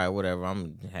I'm like, all right, whatever.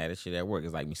 I'm gonna have this shit at work.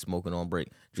 It's like me smoking on break.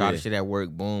 Try the shit at work.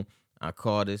 Boom. I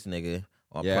call this nigga.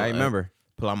 I remember.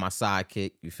 pull out my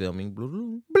sidekick. You feel me?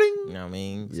 Bling. You know what I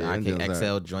mean? Yeah, sidekick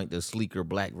XL joint, the sleeker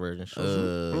black version.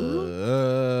 Y'all don't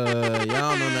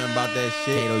know nothing about that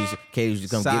shit. Kato used to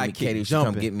come get me. Kato used to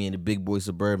come get me in the big boy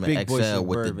Suburban XL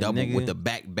with the double with the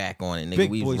back on it, nigga.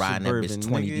 We was riding that bitch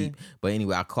 20 deep. But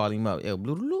anyway, I called him up.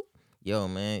 Yo,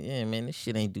 man, this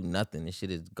shit ain't do nothing. This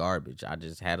shit is garbage. I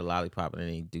just had a lollipop and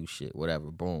it ain't do shit.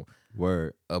 Whatever. Boom.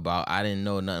 Word. I didn't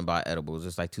know nothing about edibles.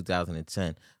 It's like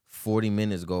 2010. 40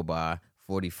 minutes go by.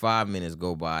 45 minutes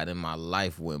go by. Then my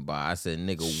life went by. I said,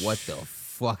 nigga, what the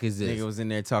fuck is this? Nigga was in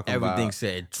there talking Everything about.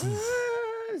 said.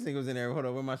 This nigga was in there. Hold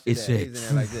on, where my shit at? He's in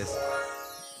there like this.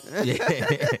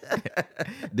 Yeah.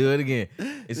 Do it again.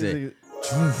 It said.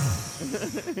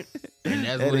 And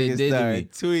that's what it did to me.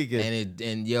 Tweaking.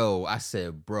 And yo, I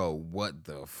said, bro, what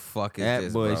the fuck is that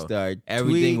this, boy bro? started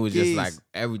everything was just like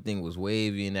everything was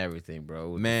wavy and everything,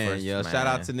 bro. Shout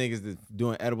out to niggas that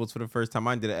doing edibles for the first time.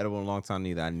 I ain't did an edible in a long time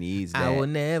neither. I needs that. I will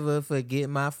never forget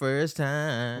my first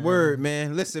time. Word,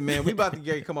 man. Listen, man, we about to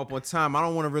get come up on time. I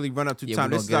don't want to really run up to time.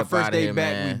 This is our first day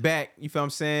back. Man. We back. You feel what I'm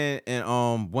saying?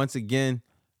 And once again,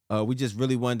 we just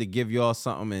really wanted to give y'all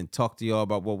something and talk to y'all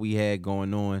about what we had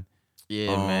going on.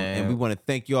 Yeah, man. And we want to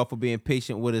thank y'all for being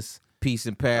patient with us. Peace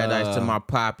and paradise to my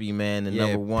poppy, man. And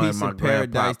number one, peace my and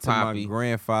paradise to poppy. my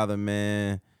grandfather,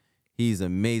 man. He's an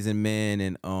amazing man.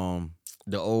 And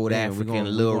the old African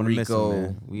Lil Rico.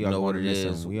 Him, we are going to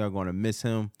miss him. We are going to miss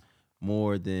him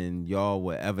more than y'all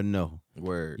will ever know.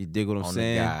 Word. You dig what I'm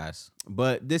saying? Guys.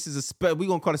 But this is we're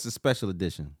going to call this a special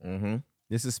edition. Mm-hmm.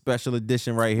 This is special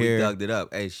edition right here. We thugged it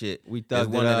up. Hey, shit. We thugged it up.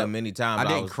 One of the many times I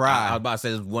didn't cry. I was about to say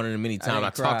it's one of the many times I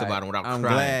talked about it without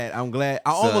crying. I'm glad.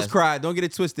 I almost cried. Don't get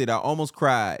it twisted. I almost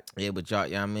cried. Yeah, but y'all,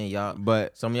 y'all.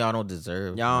 But some of y'all don't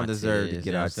deserve. Y'all don't deserve to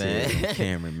get our tears on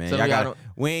camera, man.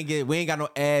 We ain't got no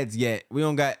ads yet. We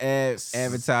don't got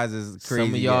advertisers crazy.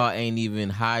 Some of y'all ain't even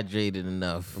hydrated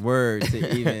enough. Word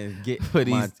to even get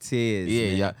my tears. Yeah,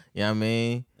 man. You know what I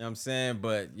mean? You know what I'm saying?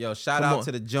 But yo, shout out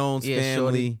to the Jones family.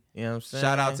 Shorty. You know what I'm saying?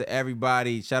 Shout out to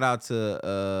everybody. Shout out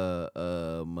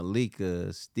to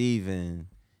Malika, Steven,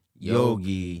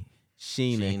 Yogi,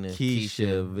 Sheena,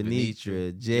 Keisha,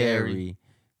 Venitra, Jerry,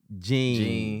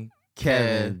 Gene,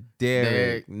 Kevin,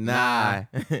 Derek, Nye,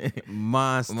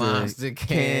 Monster,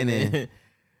 Cannon,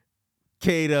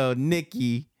 Cato,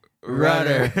 Nikki,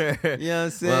 Rudder. You know what I'm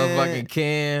saying?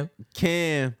 Motherfucking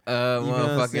Cam.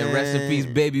 Motherfucking rest in peace,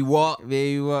 Baby Walk.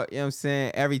 Baby Walk. You know what I'm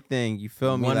saying? Everything. You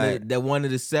feel me? One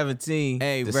of the 17.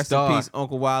 Hey, rest star. in peace,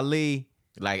 Uncle Wale.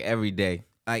 Like every day.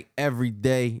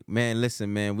 Man,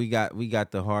 listen, man, we got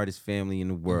the hardest family in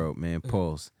the world, man.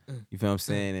 Pause. You feel what I'm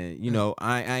saying? And you know,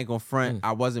 I ain't gonna front.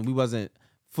 We wasn't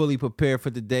fully prepared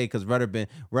for the day because Rudder been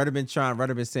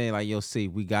saying like, yo, see,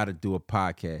 we gotta do a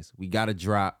podcast. We gotta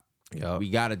drop. Yep. We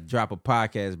gotta drop a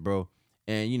podcast, bro.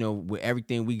 And you know, with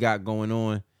everything we got going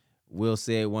on, we'll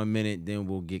say it 1 minute, then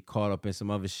we'll get caught up in some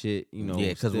other shit. You know, yeah,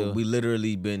 because we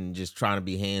literally been just trying to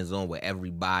be hands on with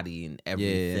everybody and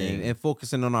everything, and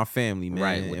focusing on our family, man.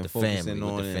 Right, with and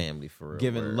the family, for real,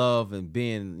 giving love and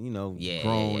being, you know,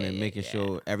 grown and making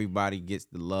sure everybody gets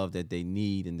the love that they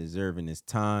need and deserve in this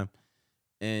time.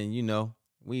 And you know,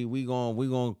 we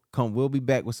gonna come. We'll be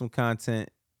back with some content.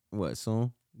 What,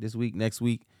 soon? This week, next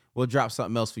week. We'll drop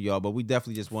something else for y'all, but we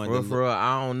definitely just wanted to... For real,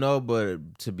 I don't know,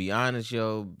 but to be honest,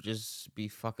 yo, just be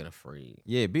fucking afraid.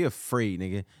 Yeah, be afraid,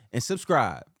 nigga. And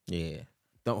subscribe. Yeah.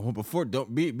 Don't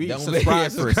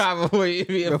subscribe first. Before you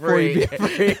be afraid.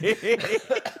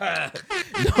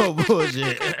 No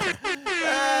bullshit.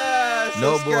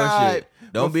 No bullshit.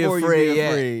 Don't be afraid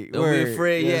yet. Don't be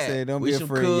afraid yet. Don't be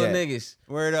afraid cool yet. Niggas.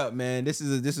 Word up, man. This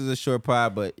is a short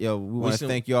pod, but yo, we want to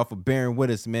thank y'all for bearing with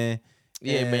us, man.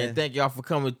 Yeah, man. Thank y'all for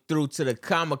coming through to the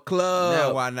Comma Club.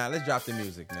 Now, why not? Let's drop the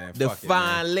music, man. The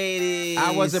fine ladies.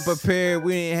 I wasn't prepared.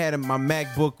 We ain't had my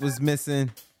MacBook was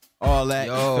missing. All that.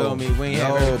 You feel me? We ain't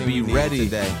have everything be ready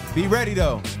today. Be ready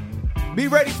though. Be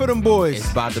ready for them boys.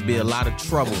 It's about to be a lot of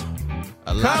trouble.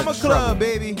 Comma Club,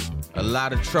 baby. A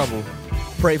lot of trouble.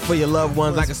 Pray for your loved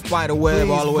ones like a spider web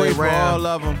all the way around. For all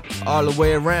of them. All the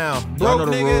way around. Broke know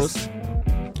the niggas. Rules.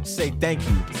 Say thank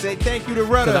you. Say thank you to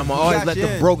Rudder. Because I'm always let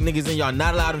the broke niggas in. Y'all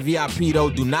not allowed to VIP though.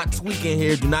 Do not tweak in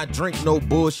here. Do not drink no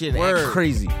bullshit and act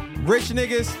crazy. Rich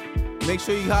niggas, make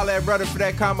sure you holler at Rudder for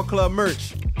that Comma Club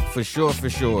merch. For sure, for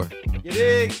sure. You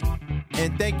dig?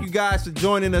 And thank you guys for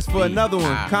joining us for another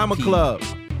one. Comma Club.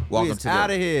 Welcome to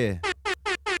out of here.